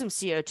lose some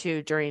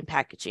CO2 during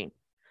packaging.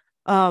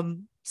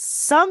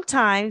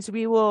 Sometimes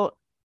we will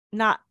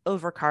not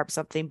overcarb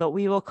something, but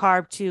we will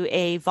carb to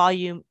a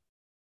volume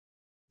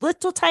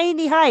little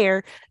tiny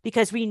higher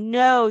because we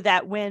know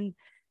that when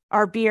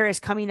our beer is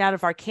coming out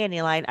of our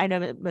candy line, I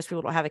know most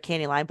people don't have a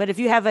candy line, but if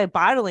you have a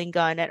bottling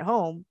gun at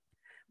home,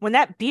 when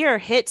that beer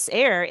hits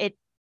air, it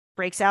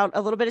breaks out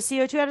a little bit of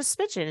CO2 out of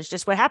suspension. It's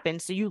just what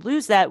happens. So you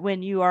lose that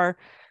when you are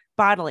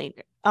bottling.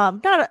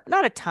 Not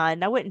a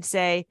ton. I wouldn't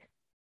say.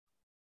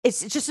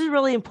 It's just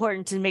really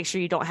important to make sure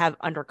you don't have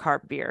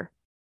undercarb beer.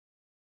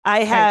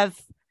 I have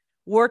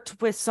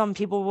worked with some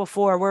people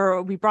before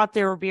where we brought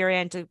their beer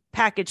in to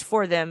package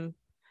for them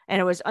and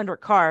it was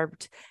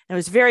undercarbed. And it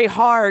was very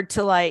hard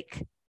to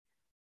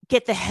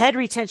get the head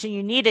retention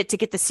you needed to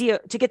get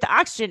the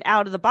oxygen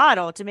out of the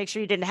bottle to make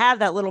sure you didn't have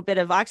that little bit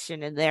of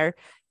oxygen in there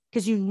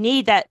because you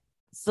need that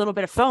little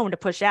bit of foam to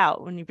push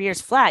out. When your beer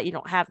is flat, you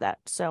don't have that.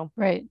 So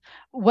right.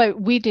 What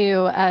we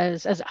do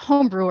as a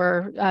home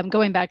brewer,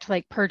 going back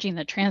to purging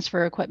the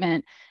transfer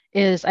equipment,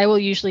 is I will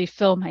usually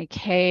fill my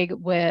keg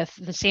with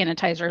the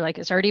sanitizer, like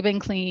it's already been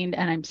cleaned,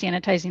 and I'm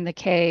sanitizing the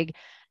keg.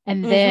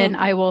 And then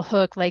I will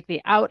hook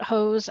the out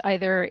hose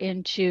either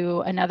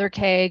into another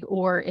keg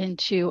or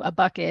into a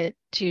bucket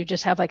to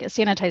just have a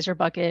sanitizer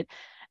bucket,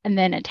 and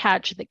then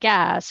attach the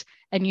gas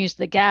and use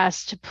the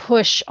gas to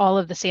push all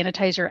of the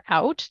sanitizer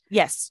out.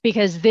 Yes.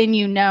 Because then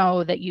you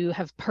know that you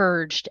have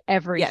purged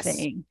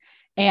everything.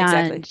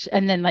 Yes.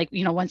 And then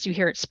once you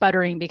hear it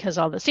sputtering because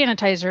all the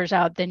sanitizer is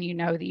out, then you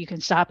know that you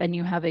can stop and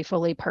you have a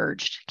fully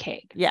purged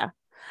keg. Yeah.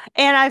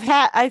 And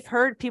I've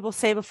heard people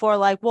say before,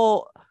 like,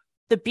 well,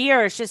 the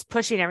beer is just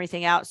pushing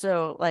everything out.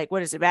 So like, what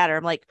does it matter?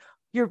 I'm like,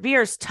 your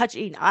beer is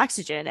touching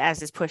oxygen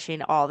as it's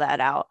pushing all that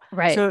out.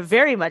 Right. So it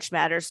very much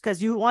matters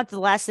because you want the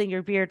last thing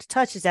your beer to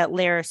touch is that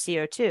layer of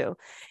CO2. Right.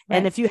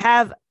 And if you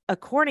have a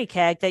corny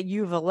keg that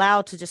you've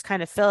allowed to just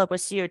kind of fill up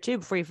with CO2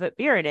 before you put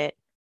beer in it,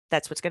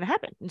 that's what's going to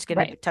happen. It's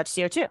going to touch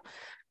CO2.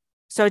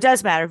 So it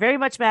does matter. Very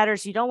much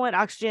matters. You don't want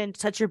oxygen to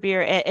touch your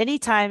beer at any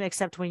time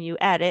except when you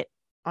add it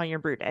on your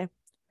brew day.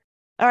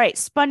 All right,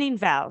 spunning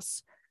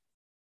valves.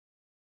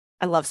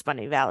 I love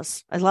spunning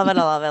valves. I love it.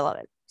 I love it. I love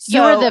it. So,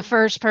 you were the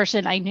first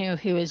person I knew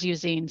who was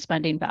using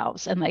spunning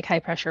valves and like high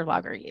pressure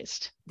lager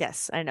yeast.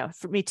 Yes, I know.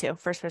 For me too.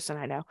 First person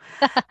I know.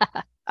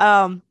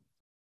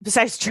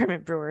 Besides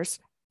German brewers.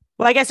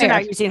 Well, I guess they're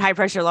not using high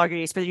pressure lager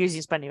yeast, but they're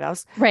using spunning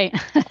valves. Right.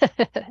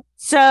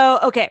 So,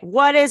 okay,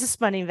 what is a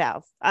spunning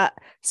valve?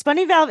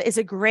 Spunning valve is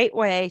a great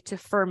way to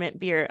ferment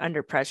beer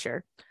under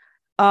pressure.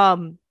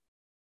 I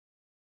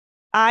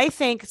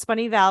think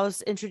spunning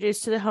valves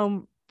introduced to the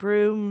home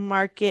brew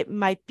market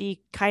might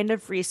be kind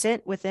of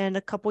recent, within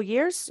a couple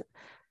years.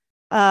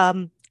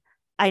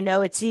 I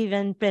know it's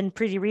even been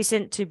pretty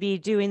recent to be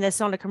doing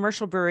this on a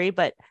commercial brewery,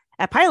 but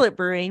at Pilot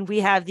Brewing, we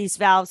have these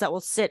valves that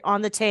will sit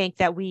on the tank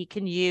that we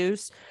can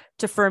use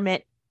to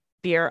ferment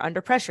beer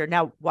under pressure.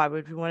 Now, why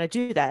would we want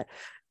to do that?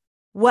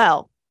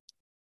 Well,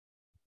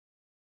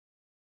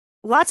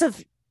 lots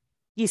of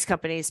yeast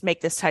companies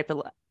make this type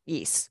of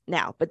yeast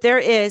now, but there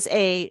is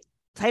a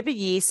type of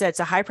yeast that's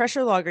a high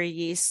pressure lager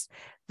yeast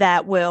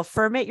that will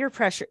ferment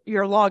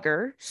your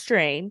lager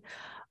strain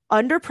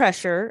under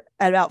pressure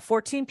at about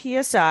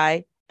 14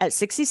 psi at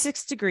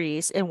 66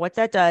 degrees. And what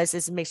that does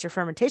is it makes your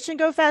fermentation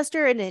go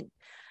faster, and it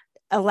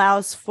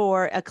allows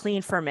for a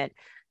clean ferment.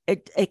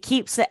 It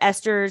keeps the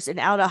esters and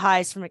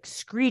aldehydes from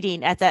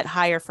excreting at that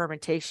higher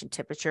fermentation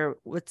temperature,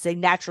 which they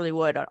naturally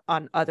would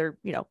on other,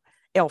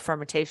 ale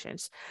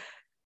fermentations.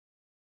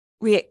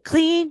 We get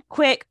clean,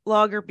 quick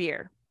lager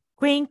beer.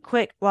 Clean,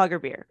 quick lager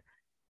beer.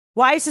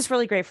 Why is this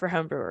really great for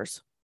home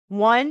brewers?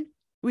 One,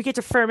 we get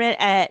to ferment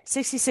at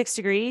 66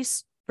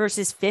 degrees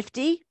versus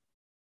 50.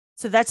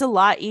 So that's a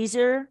lot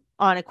easier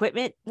on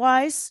equipment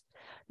wise.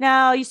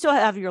 Now, you still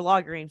have your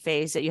lagering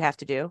phase that you have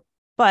to do,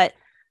 but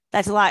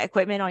that's a lot of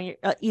equipment on your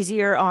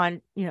easier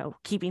on,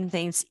 keeping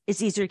things.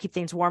 It's easier to keep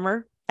things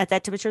warmer at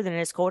that temperature than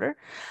it is colder.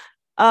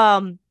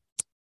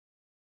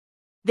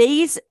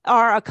 These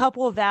are a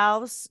couple of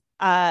valves.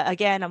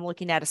 Again, I'm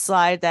looking at a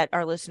slide that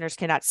our listeners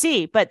cannot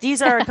see, but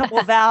these are a couple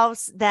of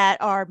valves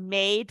that are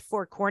made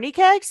for corny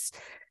kegs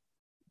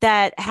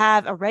that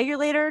have a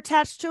regulator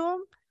attached to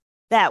them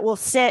that will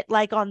sit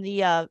like on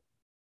the,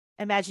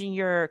 imagine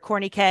your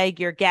corny keg,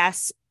 your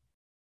gas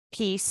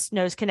piece,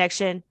 nose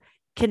connection,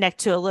 connect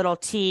to a little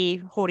T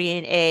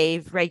holding a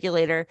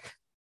regulator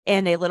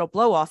and a little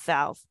blow off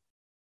valve.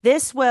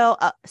 This will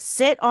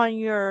sit on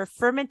your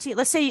fermenting.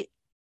 Let's say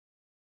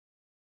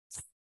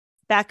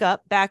back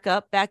up.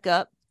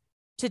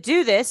 To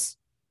do this,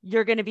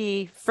 you're going to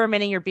be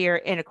fermenting your beer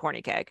in a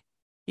corny keg.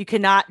 You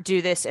cannot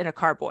do this in a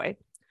carboy.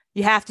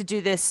 You have to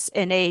do this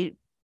in a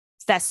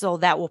vessel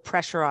that will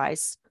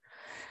pressurize.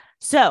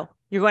 So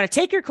you're going to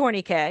take your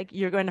corny keg,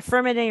 you're going to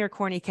ferment in your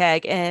corny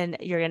keg, and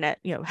you're going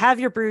to, have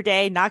your brew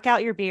day, knock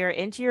out your beer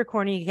into your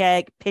corny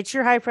keg, pitch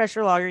your high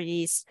pressure lager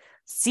yeast,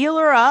 seal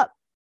her up,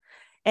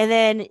 and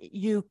then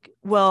you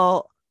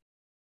will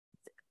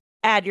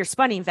add your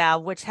spunning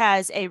valve, which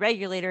has a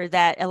regulator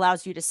that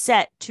allows you to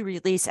set to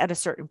release at a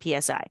certain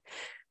PSI.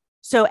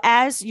 So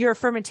as your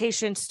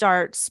fermentation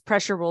starts,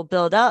 pressure will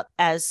build up,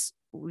 as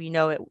we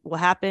know it will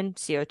happen.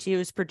 CO2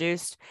 is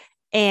produced.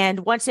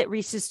 And once it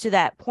reaches to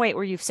that point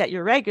where you've set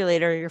your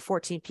regulator, your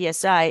 14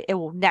 PSI, it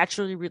will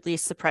naturally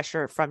release the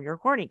pressure from your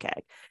corny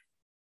keg.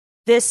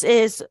 This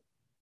is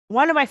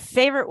one of my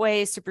favorite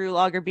ways to brew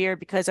lager beer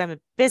because I'm a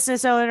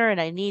business owner and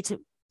I need to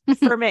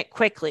ferment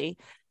quickly.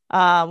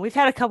 We've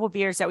had a couple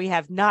beers that we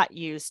have not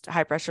used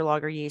high pressure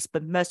lager yeast,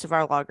 but most of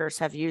our lagers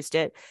have used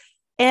it.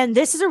 And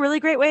this is a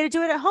really great way to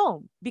do it at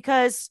home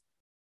because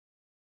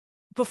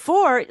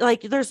before,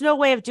 there's no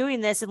way of doing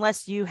this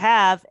unless you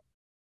have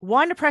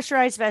one, a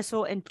pressurized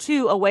vessel, and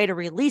two, a way to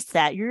release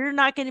that. You're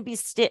not going to be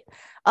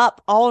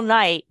up all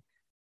night,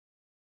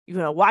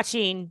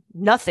 watching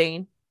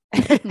nothing,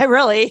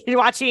 really,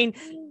 watching,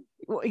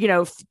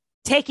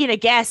 taking a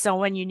guess on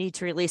when you need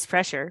to release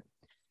pressure.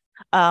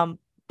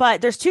 But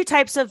there's two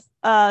types of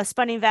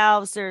spunning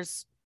valves.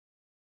 There's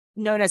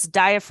known as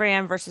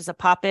diaphragm versus a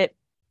poppet.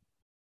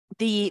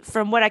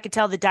 From what I could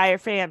tell, the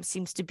diaphragm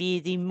seems to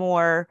be the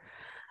more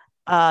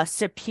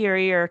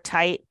superior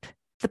type.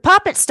 The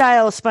poppet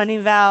style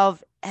spunning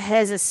valve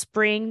has a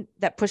spring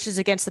that pushes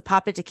against the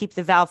poppet to keep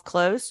the valve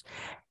closed.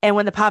 And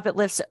when the poppet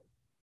lifts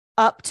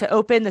up to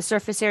open, the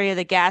surface area of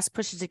the gas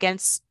pushes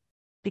against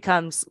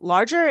becomes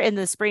larger, and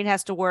the spring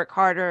has to work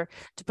harder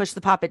to push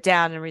the poppet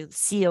down and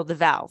seal the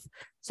valve.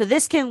 So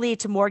this can lead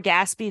to more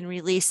gas being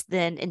released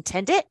than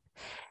intended.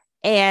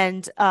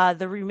 And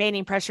the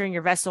remaining pressure in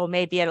your vessel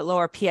may be at a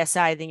lower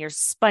PSI than your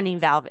spunning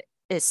valve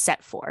is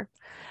set for.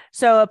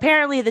 So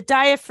apparently the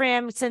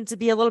diaphragm tends to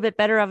be a little bit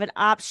better of an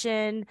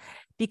option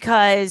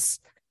because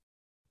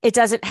it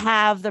doesn't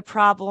have the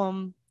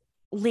problem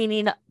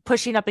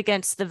pushing up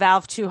against the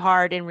valve too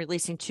hard and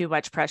releasing too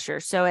much pressure.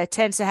 So it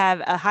tends to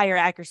have a higher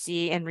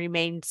accuracy and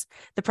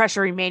the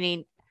pressure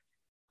remaining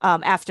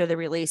after the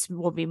release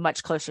will be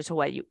much closer to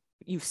what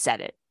you've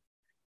set it.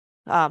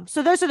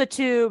 So those are the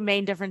two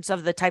main differences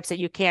of the types that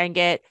you can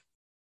get.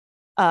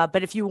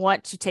 But if you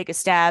want to take a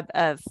stab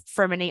of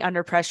fermenting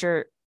under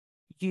pressure,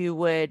 you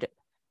would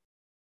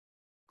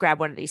grab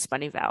one of these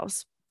spunny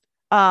valves.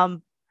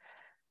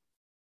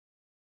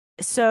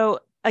 So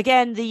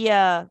again,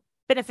 the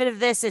benefit of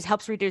this is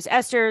helps reduce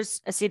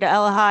esters,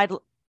 acetaldehyde,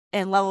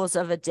 and levels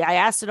of a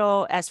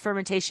diacetyl. As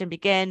fermentation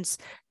begins,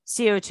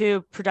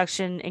 CO2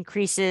 production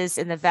increases,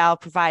 and the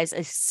valve provides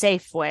a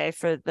safe way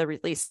for the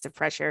release of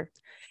pressure.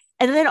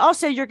 And then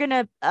also you're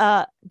going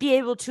to be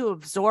able to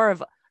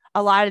absorb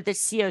a lot of the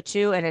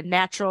CO2 in a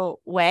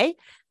natural way.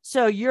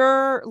 So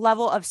your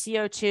level of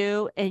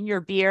CO2 in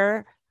your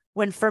beer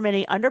when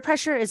fermenting under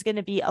pressure is going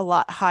to be a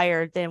lot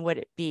higher than would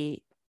it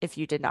be if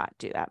you did not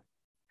do that.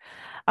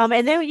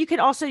 And then you can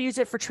also use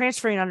it for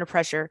transferring under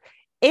pressure.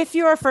 If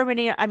you are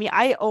fermenting, I mean,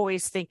 I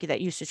always think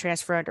that you should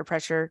transfer under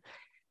pressure.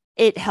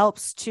 It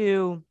helps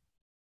to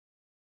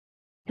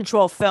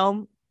control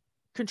foam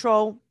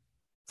control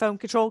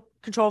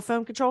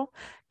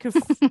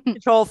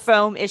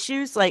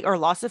issues or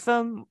loss of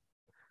foam.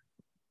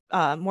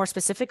 More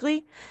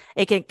specifically,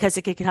 it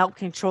can help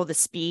control the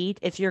speed.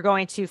 If you're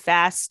going too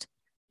fast,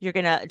 you're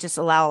going to just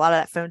allow a lot of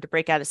that foam to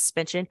break out of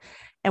suspension.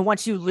 And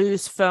once you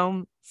lose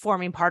foam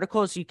forming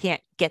particles, you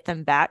can't get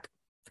them back.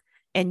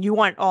 And you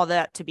want all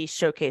that to be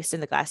showcased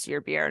in the glass of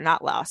your beer,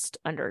 not lost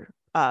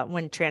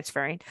when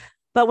transferring.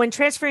 But when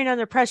transferring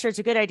under pressure, it's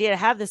a good idea to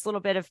have this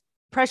little bit of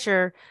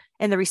pressure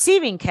in the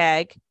receiving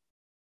keg,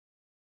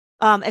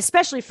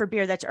 especially for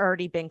beer that's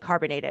already been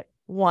carbonated.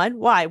 One,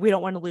 why? We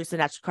don't want to lose the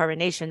natural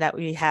carbonation that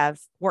we have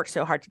worked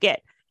so hard to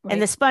get. Right.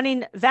 And the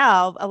spunning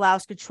valve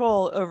allows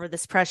control over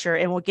this pressure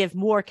and will give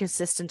more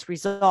consistent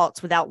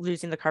results without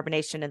losing the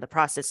carbonation in the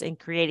process and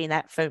creating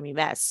that foamy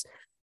mess.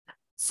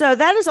 So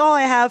that is all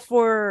I have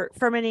for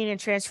fermenting and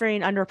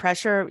transferring under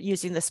pressure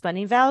using the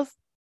spunning valve.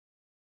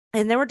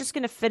 And then we're just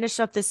going to finish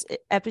up this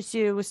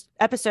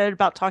episode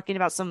about talking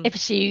about some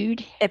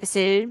episode. That's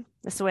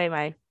the way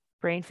my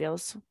brain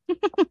feels.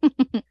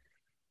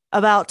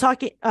 About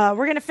talking,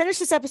 we're going to finish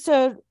this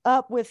episode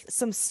up with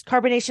some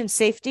carbonation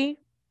safety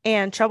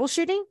and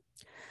troubleshooting.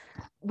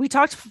 We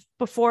talked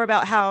before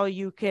about how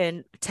you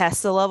can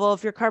test the level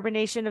of your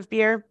carbonation of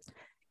beer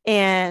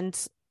and,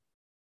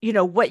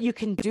 what you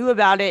can do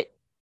about it.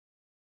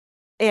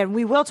 And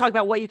we will talk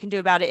about what you can do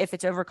about it if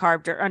it's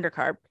overcarbed or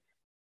undercarbed,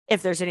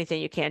 if there's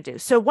anything you can do.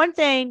 So one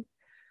thing,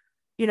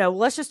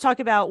 let's just talk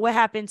about what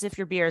happens if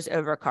your beer is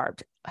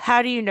overcarbed.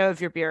 How do you know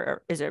if your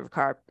beer is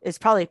overcarbed? It's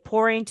probably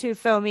pouring too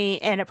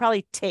foamy and it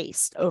probably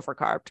tastes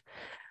overcarbed.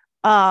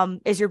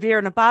 Is your beer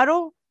in a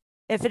bottle?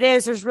 If it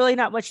is, there's really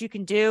not much you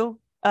can do.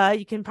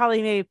 You can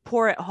probably maybe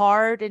pour it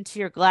hard into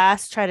your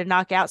glass, try to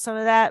knock out some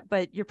of that,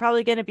 but you're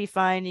probably going to be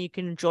fine and you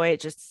can enjoy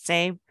it just the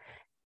same.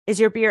 Is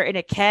your beer in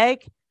a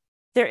keg?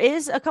 There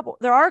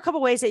are a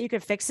couple ways that you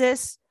can fix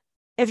this.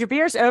 If your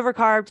beer is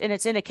overcarbed and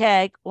it's in a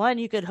keg, one,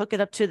 you could hook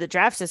it up to the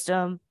draft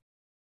system,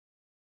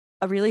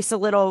 release a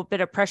little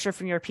bit of pressure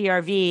from your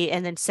PRV,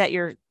 and then set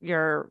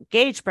your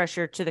gauge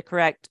pressure to the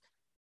correct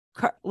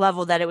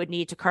level that it would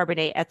need to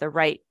carbonate at the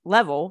right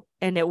level,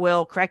 and it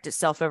will correct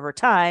itself over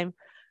time.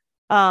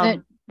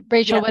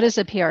 Rachel, what is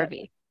a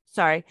PRV?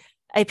 Sorry.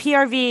 A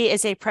PRV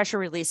is a pressure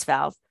release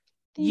valve.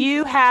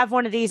 You have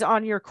one of these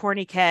on your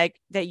corny keg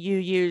that you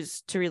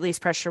use to release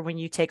pressure when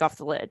you take off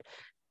the lid.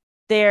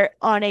 They're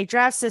on a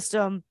draft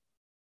system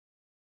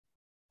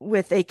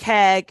with a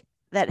keg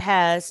that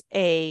has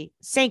a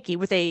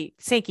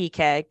Sankey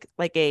keg,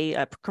 like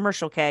a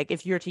commercial keg.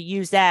 If you're to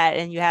use that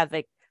and you have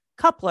a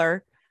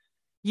coupler,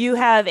 you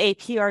have a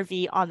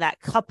PRV on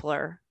that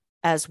coupler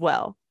as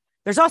well.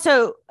 There's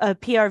also a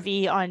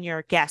PRV on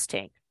your gas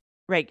tank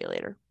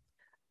regulator.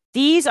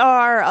 These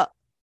are a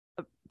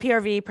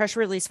PRV,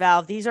 pressure release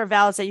valve. These are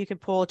valves that you can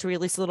pull to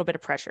release a little bit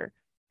of pressure.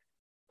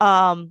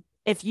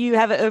 If you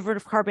have an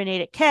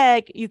overcarbonated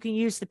keg, you can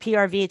use the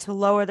PRV to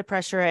lower the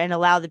pressure and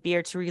allow the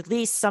beer to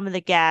release some of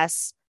the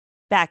gas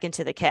back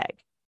into the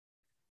keg.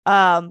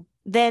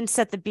 Then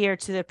set the beer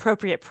to the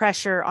appropriate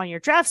pressure on your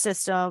draft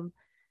system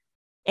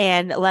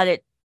and let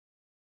it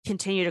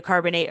continue to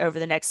carbonate over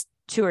the next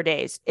 2 or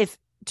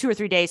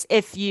 3 days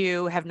if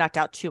you have knocked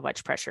out too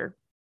much pressure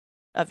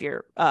of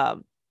your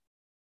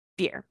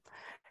beer.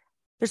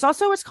 There's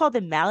also what's called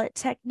the mallet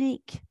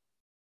technique.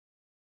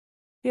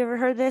 You ever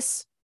heard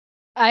this?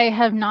 I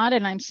have not,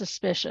 and I'm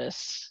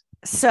suspicious.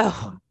 So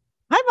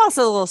I'm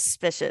also a little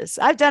suspicious.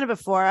 I've done it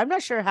before. I'm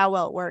not sure how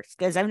well it works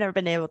because I've never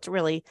been able to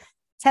really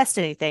test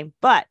anything.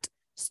 But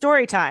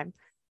story time.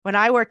 When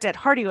I worked at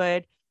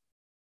Hardywood,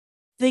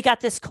 they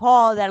got this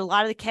call that a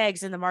lot of the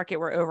kegs in the market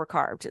were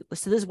overcarbed.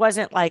 So this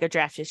wasn't like a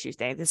draft issue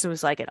thing. This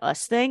was like an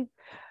us thing.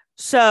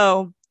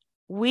 So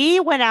We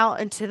went out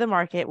into the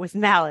market with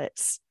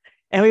mallets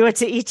and we went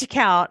to each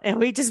account and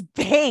we just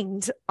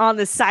banged on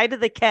the side of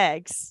the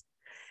kegs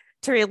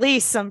to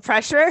release some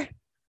pressure,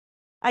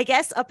 I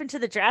guess, up into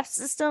the draft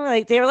system.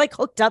 Like they were like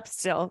hooked up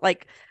still,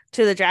 like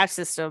to the draft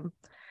system.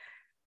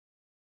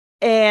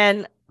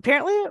 And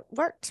apparently it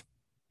worked.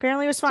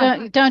 Apparently it was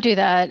fine. Don't do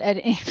that.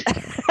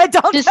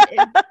 Don't Just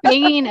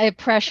banging a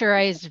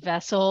pressurized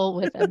vessel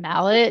with a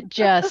mallet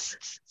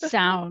just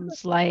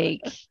sounds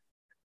like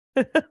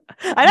you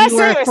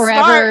are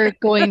forever smart.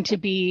 going to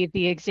be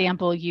the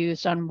example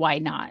used on why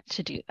not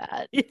to do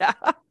that. Yeah.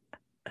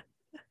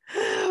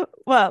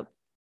 Well,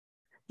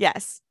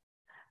 yes.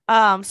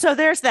 So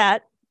there's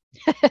that.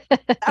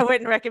 I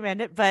wouldn't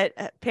recommend it, but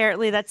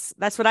apparently that's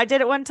what I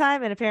did at one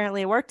time, and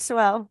apparently it worked so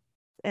well,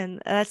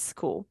 and that's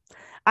cool.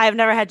 I have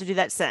never had to do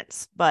that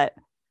since, but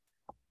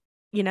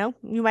you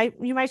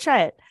might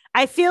try it.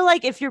 I feel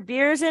like if your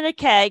beer's in a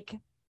keg,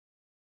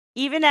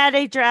 even at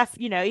a draft,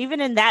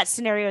 even in that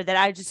scenario that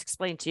I just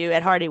explained to you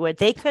at Hardywood,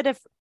 they could have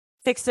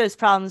fixed those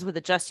problems with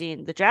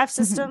adjusting the draft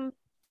system. Mm-hmm.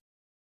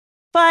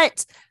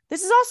 But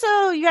this is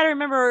also, you got to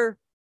remember,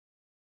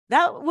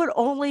 that would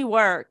only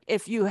work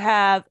if you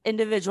have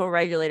individual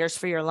regulators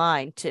for your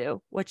line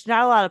too, which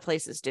not a lot of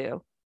places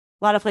do.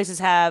 A lot of places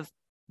have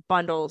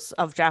bundles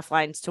of draft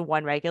lines to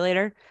one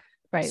regulator.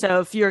 Right.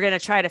 So if you're going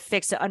to try to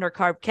fix an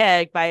undercarb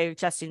keg by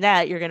adjusting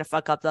that, you're going to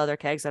fuck up the other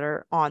kegs that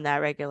are on that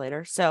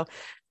regulator. So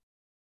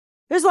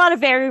there's a lot of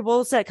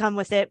variables that come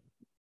with it.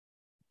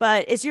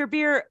 But is your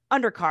beer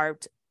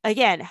undercarbed?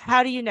 Again,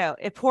 how do you know?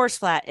 It pours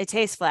flat. It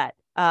tastes flat.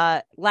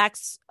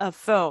 Lacks of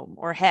foam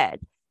or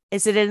head.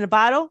 Is it in a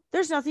bottle?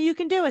 There's nothing you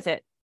can do with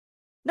it.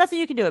 Nothing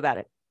you can do about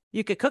it.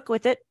 You could cook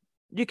with it.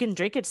 You can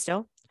drink it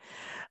still.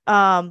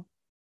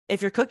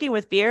 If you're cooking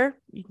with beer,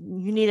 you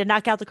need to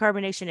knock out the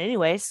carbonation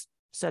anyways.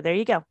 So there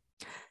you go.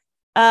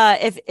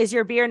 If is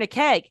your beer in a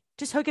keg,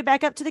 just hook it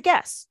back up to the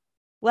gas.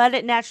 Let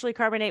it naturally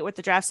carbonate with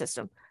the draft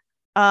system.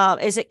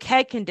 Is it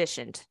keg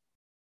conditioned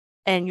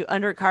and you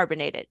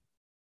undercarbonate it?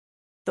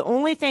 The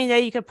only thing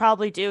that you could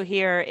probably do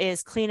here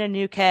is clean a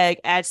new keg,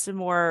 add some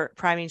more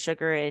priming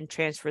sugar, and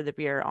transfer the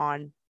beer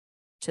on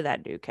to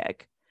that new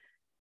keg.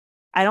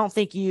 I don't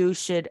think you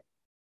should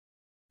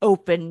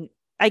open.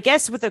 I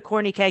guess with a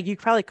corny keg, you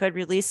probably could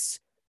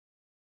release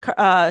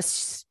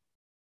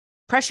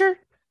pressure,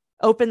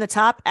 open the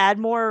top, add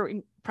more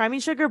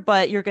priming sugar,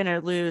 but you're going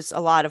to lose a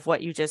lot of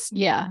what you just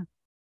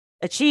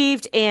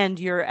achieved, and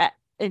you're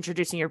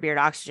introducing your beer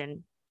to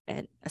oxygen,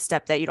 and a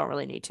step that you don't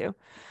really need to.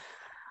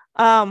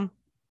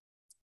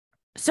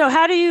 So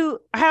how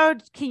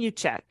can you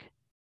check?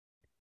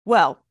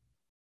 Well,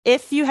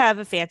 if you have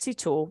a fancy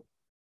tool,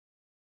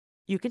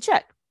 you can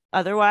check.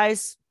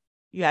 Otherwise,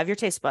 you have your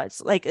taste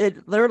buds. Like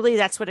literally,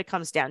 that's what it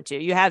comes down to.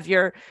 You have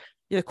your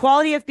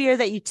quality of beer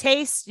that you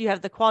taste. You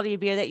have the quality of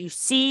beer that you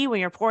see when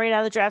you're pouring it out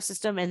of the draft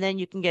system, and then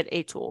you can get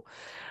a tool.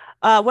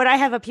 What I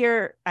have up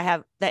here, I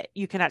have that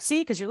you cannot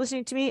see because you're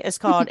listening to me, is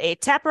called a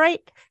tap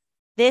right.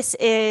 This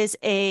is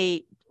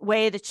a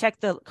way to check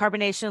the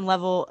carbonation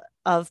level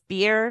of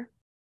beer.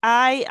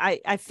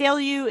 I fail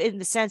you in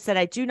the sense that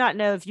I do not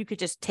know if you could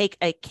just take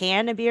a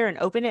can of beer and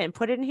open it and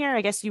put it in here.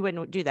 I guess you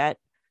wouldn't do that.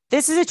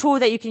 This is a tool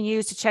that you can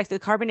use to check the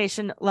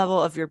carbonation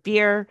level of your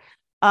beer.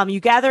 You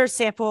gather a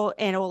sample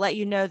and it will let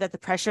you know that the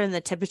pressure and the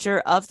temperature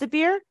of the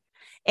beer.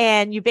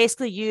 And you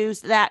basically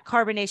use that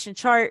carbonation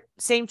chart,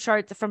 same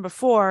chart from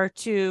before,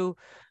 to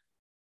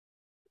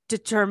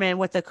determine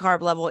what the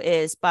carb level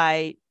is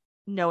by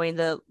knowing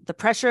the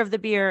pressure of the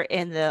beer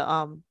and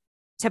the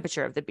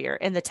temperature of the beer.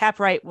 And the tap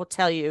right will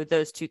tell you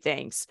those two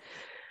things.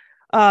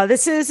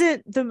 This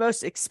isn't the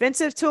most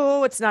expensive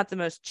tool. It's not the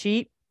most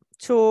cheap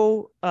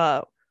tool.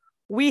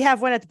 We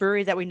have one at the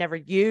brewery that we never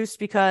used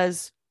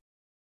because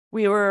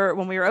when we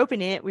were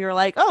opening it, we were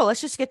like, oh,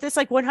 let's just get this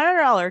like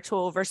 $100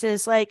 tool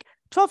versus like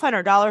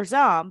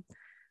 $1,200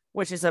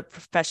 which is a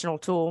professional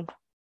tool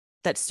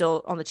that's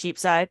still on the cheap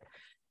side.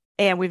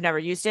 And we've never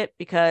used it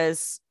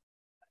because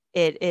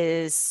it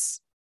is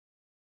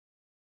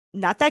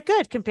not that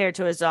good compared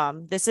to a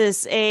Zom. This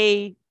is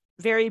a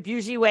very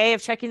bougie way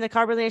of checking the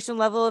carbonation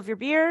level of your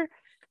beer.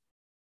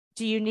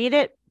 Do you need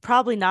it?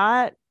 Probably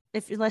not,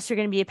 unless you're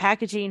going to be a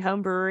packaging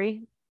home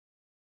brewery,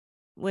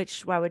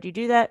 which why would you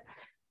do that?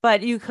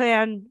 But you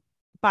can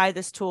buy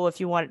this tool if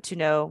you want to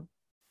know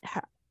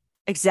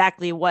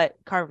exactly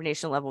what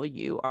carbonation level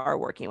you are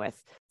working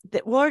with.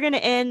 We're going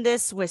to end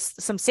this with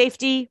some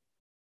safety.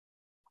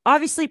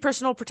 Obviously,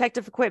 personal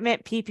protective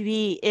equipment,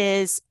 PPE,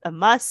 is a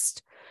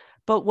must,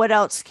 but what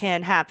else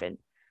can happen?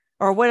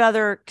 Or what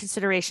other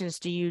considerations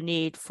do you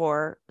need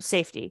for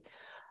safety?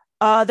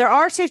 There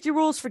are safety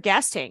rules for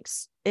gas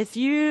tanks. If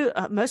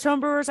most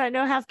homebrewers I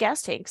know have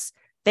gas tanks.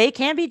 They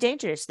can be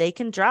dangerous. They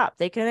can drop.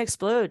 They can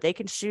explode. They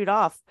can shoot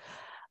off.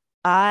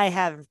 I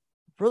have a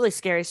really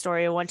scary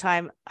story. One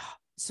time,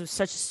 this was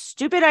such a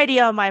stupid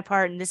idea on my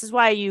part, and this is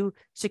why you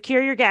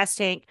secure your gas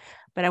tank.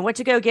 But I went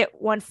to go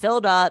get one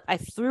filled up. I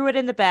threw it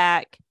in the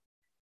back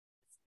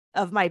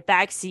of my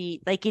back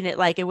seat, thinking it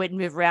like it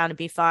wouldn't move around and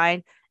be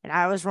fine. and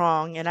I was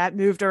wrong, and I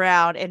moved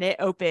around and it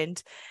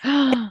opened.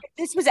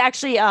 This was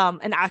actually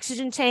an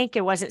oxygen tank.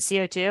 It wasn't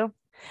CO2.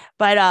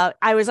 But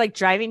I was like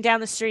driving down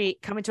the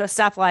street, coming to a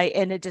stoplight,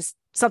 and it just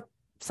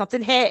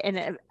something hit and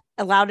it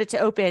allowed it to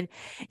open,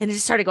 and it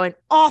just started going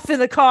off in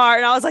the car,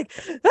 and I was like,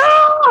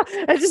 ah!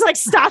 And just like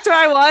stopped where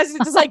I was,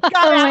 and just like got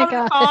out of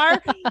the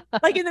car,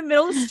 like in the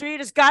middle of the street,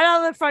 just got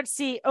out of the front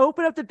seat,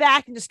 opened up the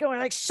back, and just going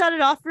like shut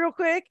it off real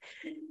quick.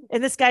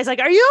 And this guy's like,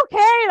 "Are you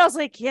okay?" And I was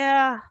like,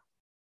 "Yeah,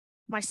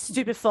 my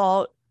stupid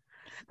fault."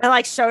 And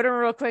like showed him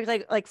real quick,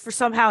 like for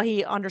somehow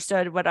he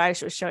understood what I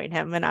was showing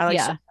him, and I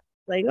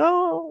like,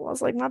 oh, I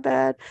was like, my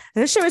bad.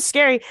 And this shit was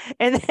scary.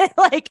 And then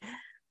like,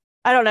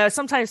 I don't know,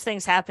 sometimes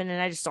things happen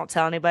and I just don't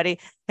tell anybody.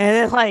 And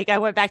then like I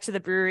went back to the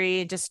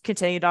brewery and just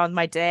continued on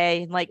my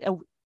day. And like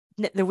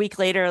the week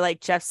later,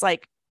 like Jeff's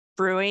like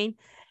brewing.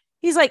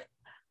 He's like,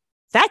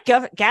 that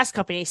gas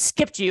company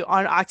skipped you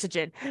on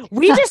oxygen.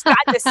 We just got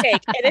this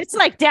tank and it's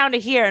like down to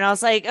here. And I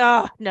was like,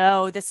 oh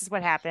no, this is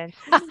what happened.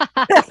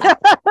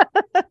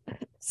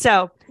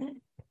 So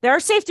there are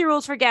safety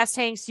rules for gas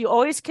tanks. You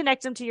always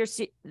connect them to your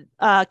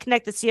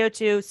connect the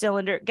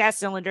CO2 gas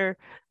cylinder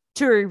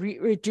to a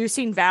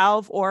reducing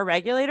valve or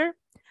regulator.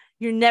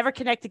 You never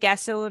connect the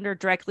gas cylinder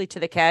directly to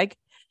the keg.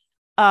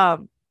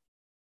 And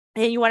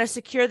you want to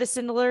secure the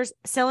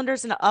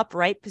cylinders in an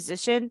upright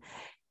position.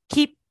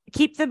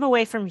 Keep them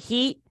away from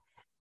heat.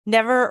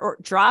 Never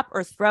drop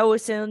or throw a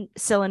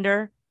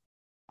cylinder.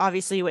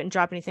 Obviously, you wouldn't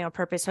drop anything on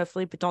purpose,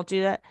 hopefully, but don't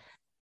do that.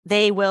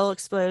 They will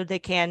explode. They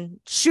can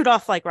shoot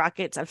off like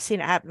rockets. I've seen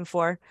it happen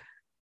before.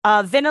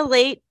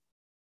 Ventilate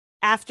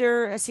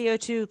after a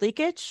CO2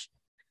 leakage.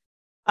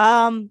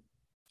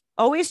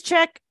 Always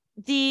check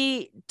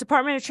the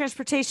Department of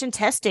Transportation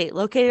test date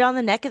located on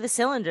the neck of the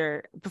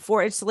cylinder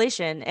before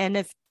installation. And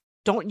if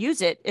don't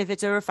use it, if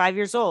it's over 5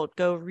 years old,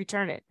 go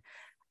return it.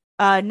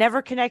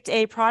 Never connect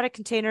a product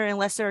container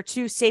unless there are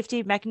two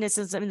safety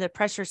mechanisms in the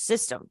pressure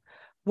system.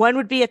 One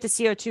would be at the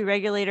CO2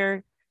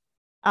 regulator.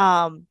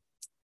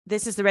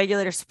 This is the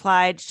regulator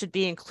supplied, should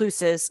be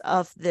inclusive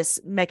of this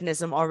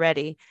mechanism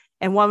already.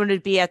 And one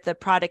would be at the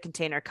product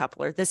container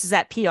coupler. This is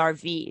that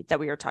PRV that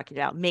we were talking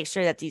about. Make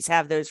sure that these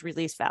have those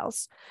release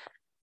valves.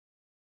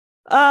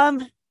 All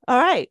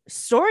right,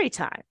 story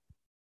time.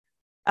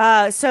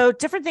 So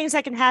different things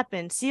that can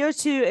happen.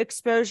 CO2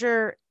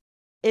 exposure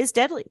is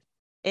deadly.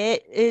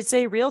 It is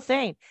a real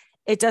thing.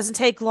 It doesn't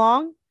take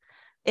long.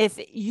 If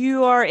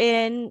you are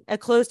in a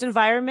closed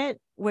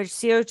environment where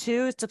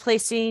CO2 is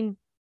displacing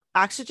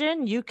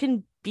oxygen, you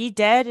can be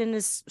dead in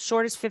as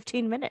short as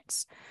 15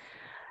 minutes.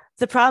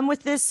 The problem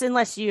with this,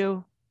 unless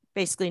you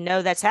basically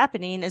know that's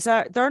happening, is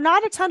there are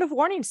not a ton of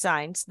warning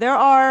signs. There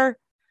are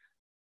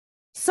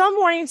some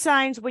warning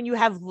signs when you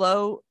have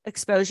low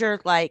exposure,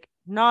 like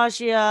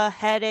nausea,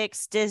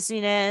 headaches,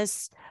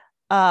 dizziness,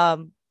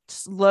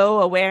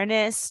 low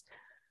awareness.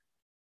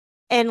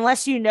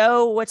 Unless you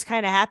know what's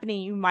kind of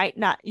happening, you might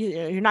not,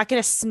 you're not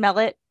going to smell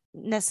it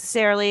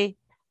necessarily.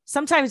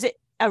 Sometimes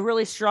a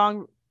really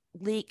strong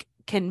leak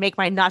can make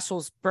my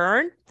nostrils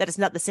burn. That is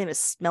not the same as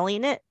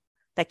smelling it.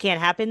 That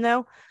can't happen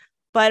though.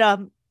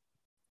 But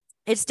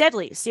it's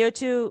deadly.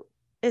 CO2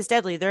 is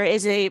deadly. There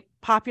is a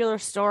popular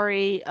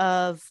story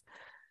of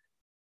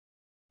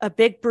a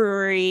big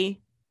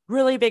brewery,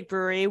 really big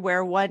brewery,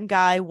 where one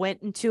guy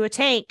went into a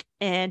tank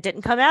and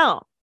didn't come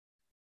out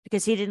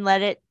because he didn't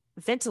let it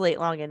ventilate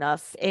long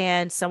enough,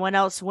 and someone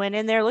else went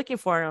in there looking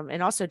for him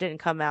and also didn't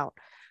come out.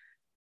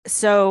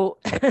 So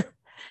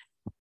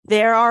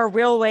there are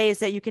real ways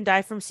that you can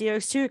die from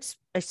CO2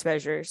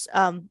 exposures.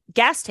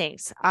 Gas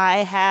tanks. I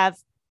have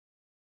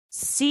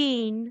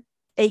seen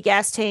a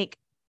gas tank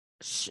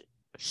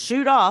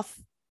shoot off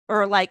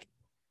or like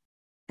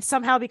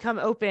somehow become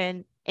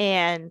open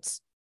and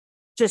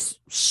just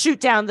shoot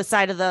down the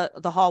side of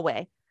the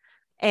hallway.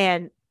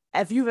 And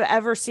if you've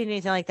ever seen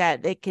anything like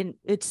that,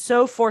 it's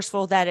so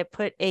forceful that it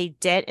put a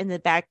dent in the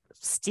back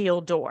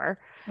steel door.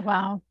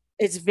 Wow.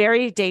 It's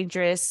very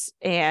dangerous,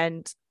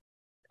 and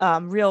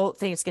real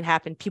things can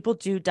happen. People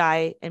do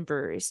die in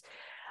breweries.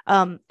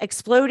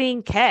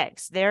 Exploding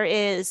kegs. There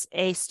is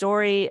a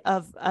story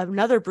of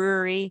another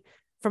brewery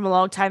from a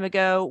long time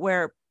ago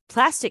where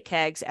plastic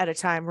kegs at a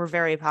time were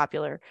very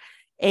popular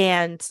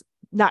and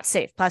not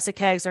safe. Plastic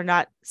kegs are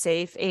not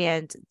safe.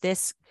 And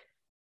this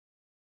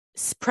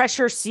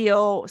pressure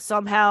seal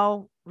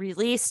somehow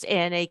released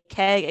and a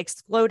keg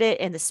exploded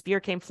and the spear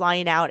came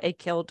flying out and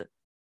killed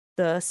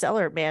the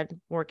cellar man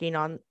working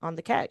on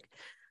the keg.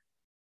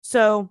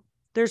 So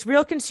there's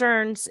real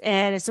concerns,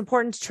 and it's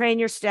important to train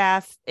your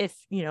staff if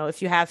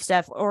you have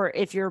staff, or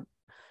if you're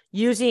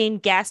using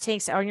gas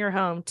tanks on your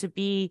home, to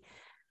be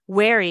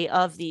wary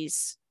of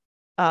these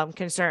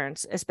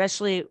concerns,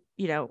 especially,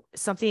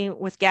 something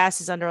with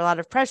gas is under a lot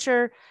of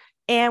pressure,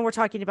 and we're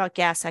talking about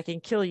gas that can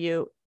kill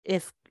you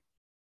if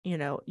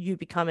you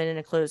become in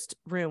a closed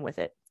room with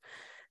it.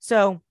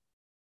 So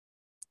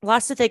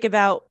lots to think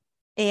about.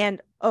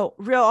 And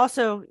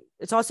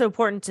it's also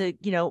important to,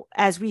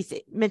 as we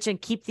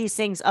mentioned, keep these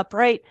things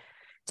upright.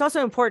 It's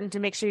also important to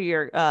make sure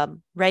your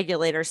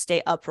regulators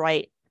stay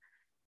upright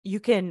you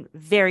can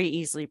very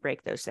easily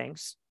break those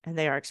things, and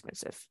they are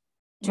expensive.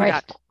 Do Right.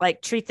 not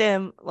like treat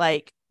them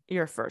like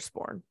your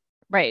firstborn.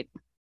 Right.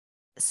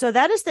 So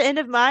that is the end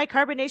of my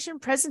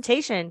carbonation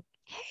presentation.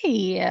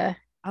 Hey.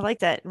 I like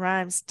that. It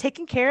rhymes.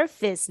 Taking care of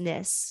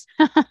Fizzness.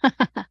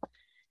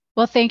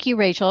 Well, thank you,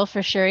 Rachel,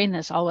 for sharing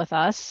this all with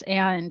us.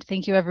 And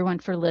thank you, everyone,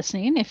 for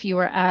listening. If you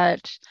were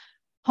at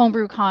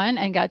HomebrewCon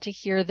and got to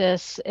hear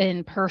this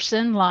in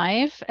person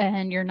live,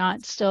 and you're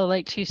not still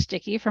like too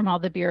sticky from all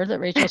the beer that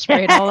Rachel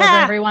sprayed all over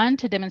everyone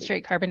to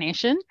demonstrate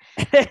carbonation.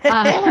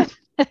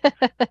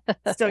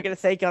 Still gonna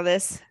think on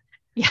this.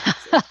 Yeah.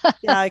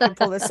 Yeah, I can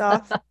pull this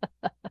off.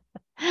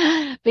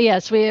 But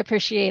yes, we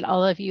appreciate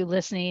all of you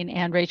listening.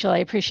 And Rachel, I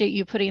appreciate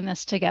you putting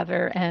this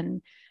together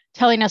and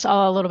telling us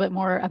all a little bit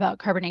more about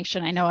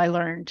carbonation. I know I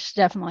learned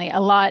definitely a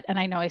lot, and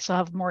I know I still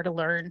have more to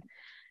learn.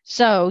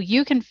 So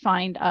you can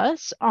find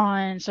us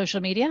on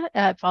social media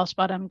at False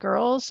Bottom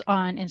Girls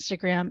on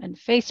Instagram and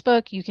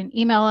Facebook. You can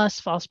email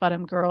us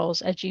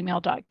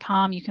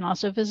falsebottomgirls@gmail.com. You can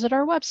also visit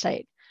our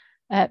website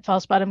at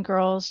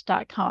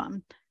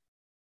falsebottomgirls.com.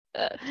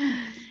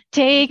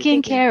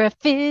 Taking care of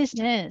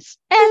business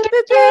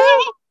every day.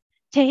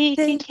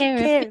 Taking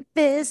care of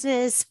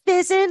business,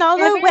 fizzing all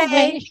the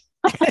way.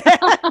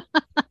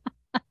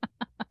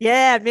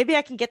 Yeah, maybe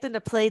I can get them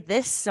to play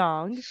this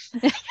song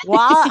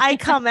while I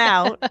come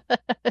out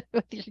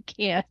with your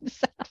cans.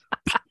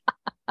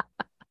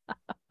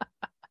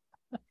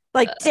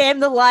 Like dim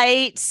the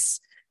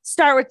lights,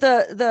 start with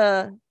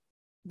the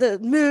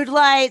mood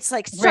lights,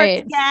 like start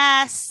Right. the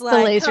gas, The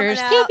like lasers. coming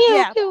out. Pew, pew,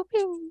 Yeah. pew,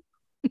 pew.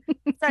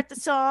 Start the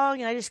song,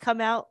 and I just come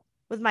out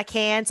with my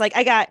cans. Like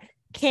I got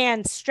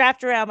cans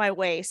strapped around my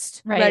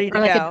waist, Right. ready to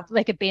or like go.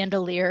 like a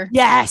bandolier.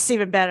 Yes,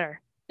 even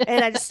better.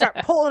 And I just start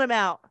pulling them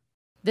out.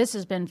 This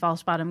has been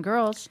False Bottom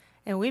Girls,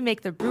 and we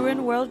make the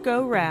brewing world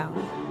go round.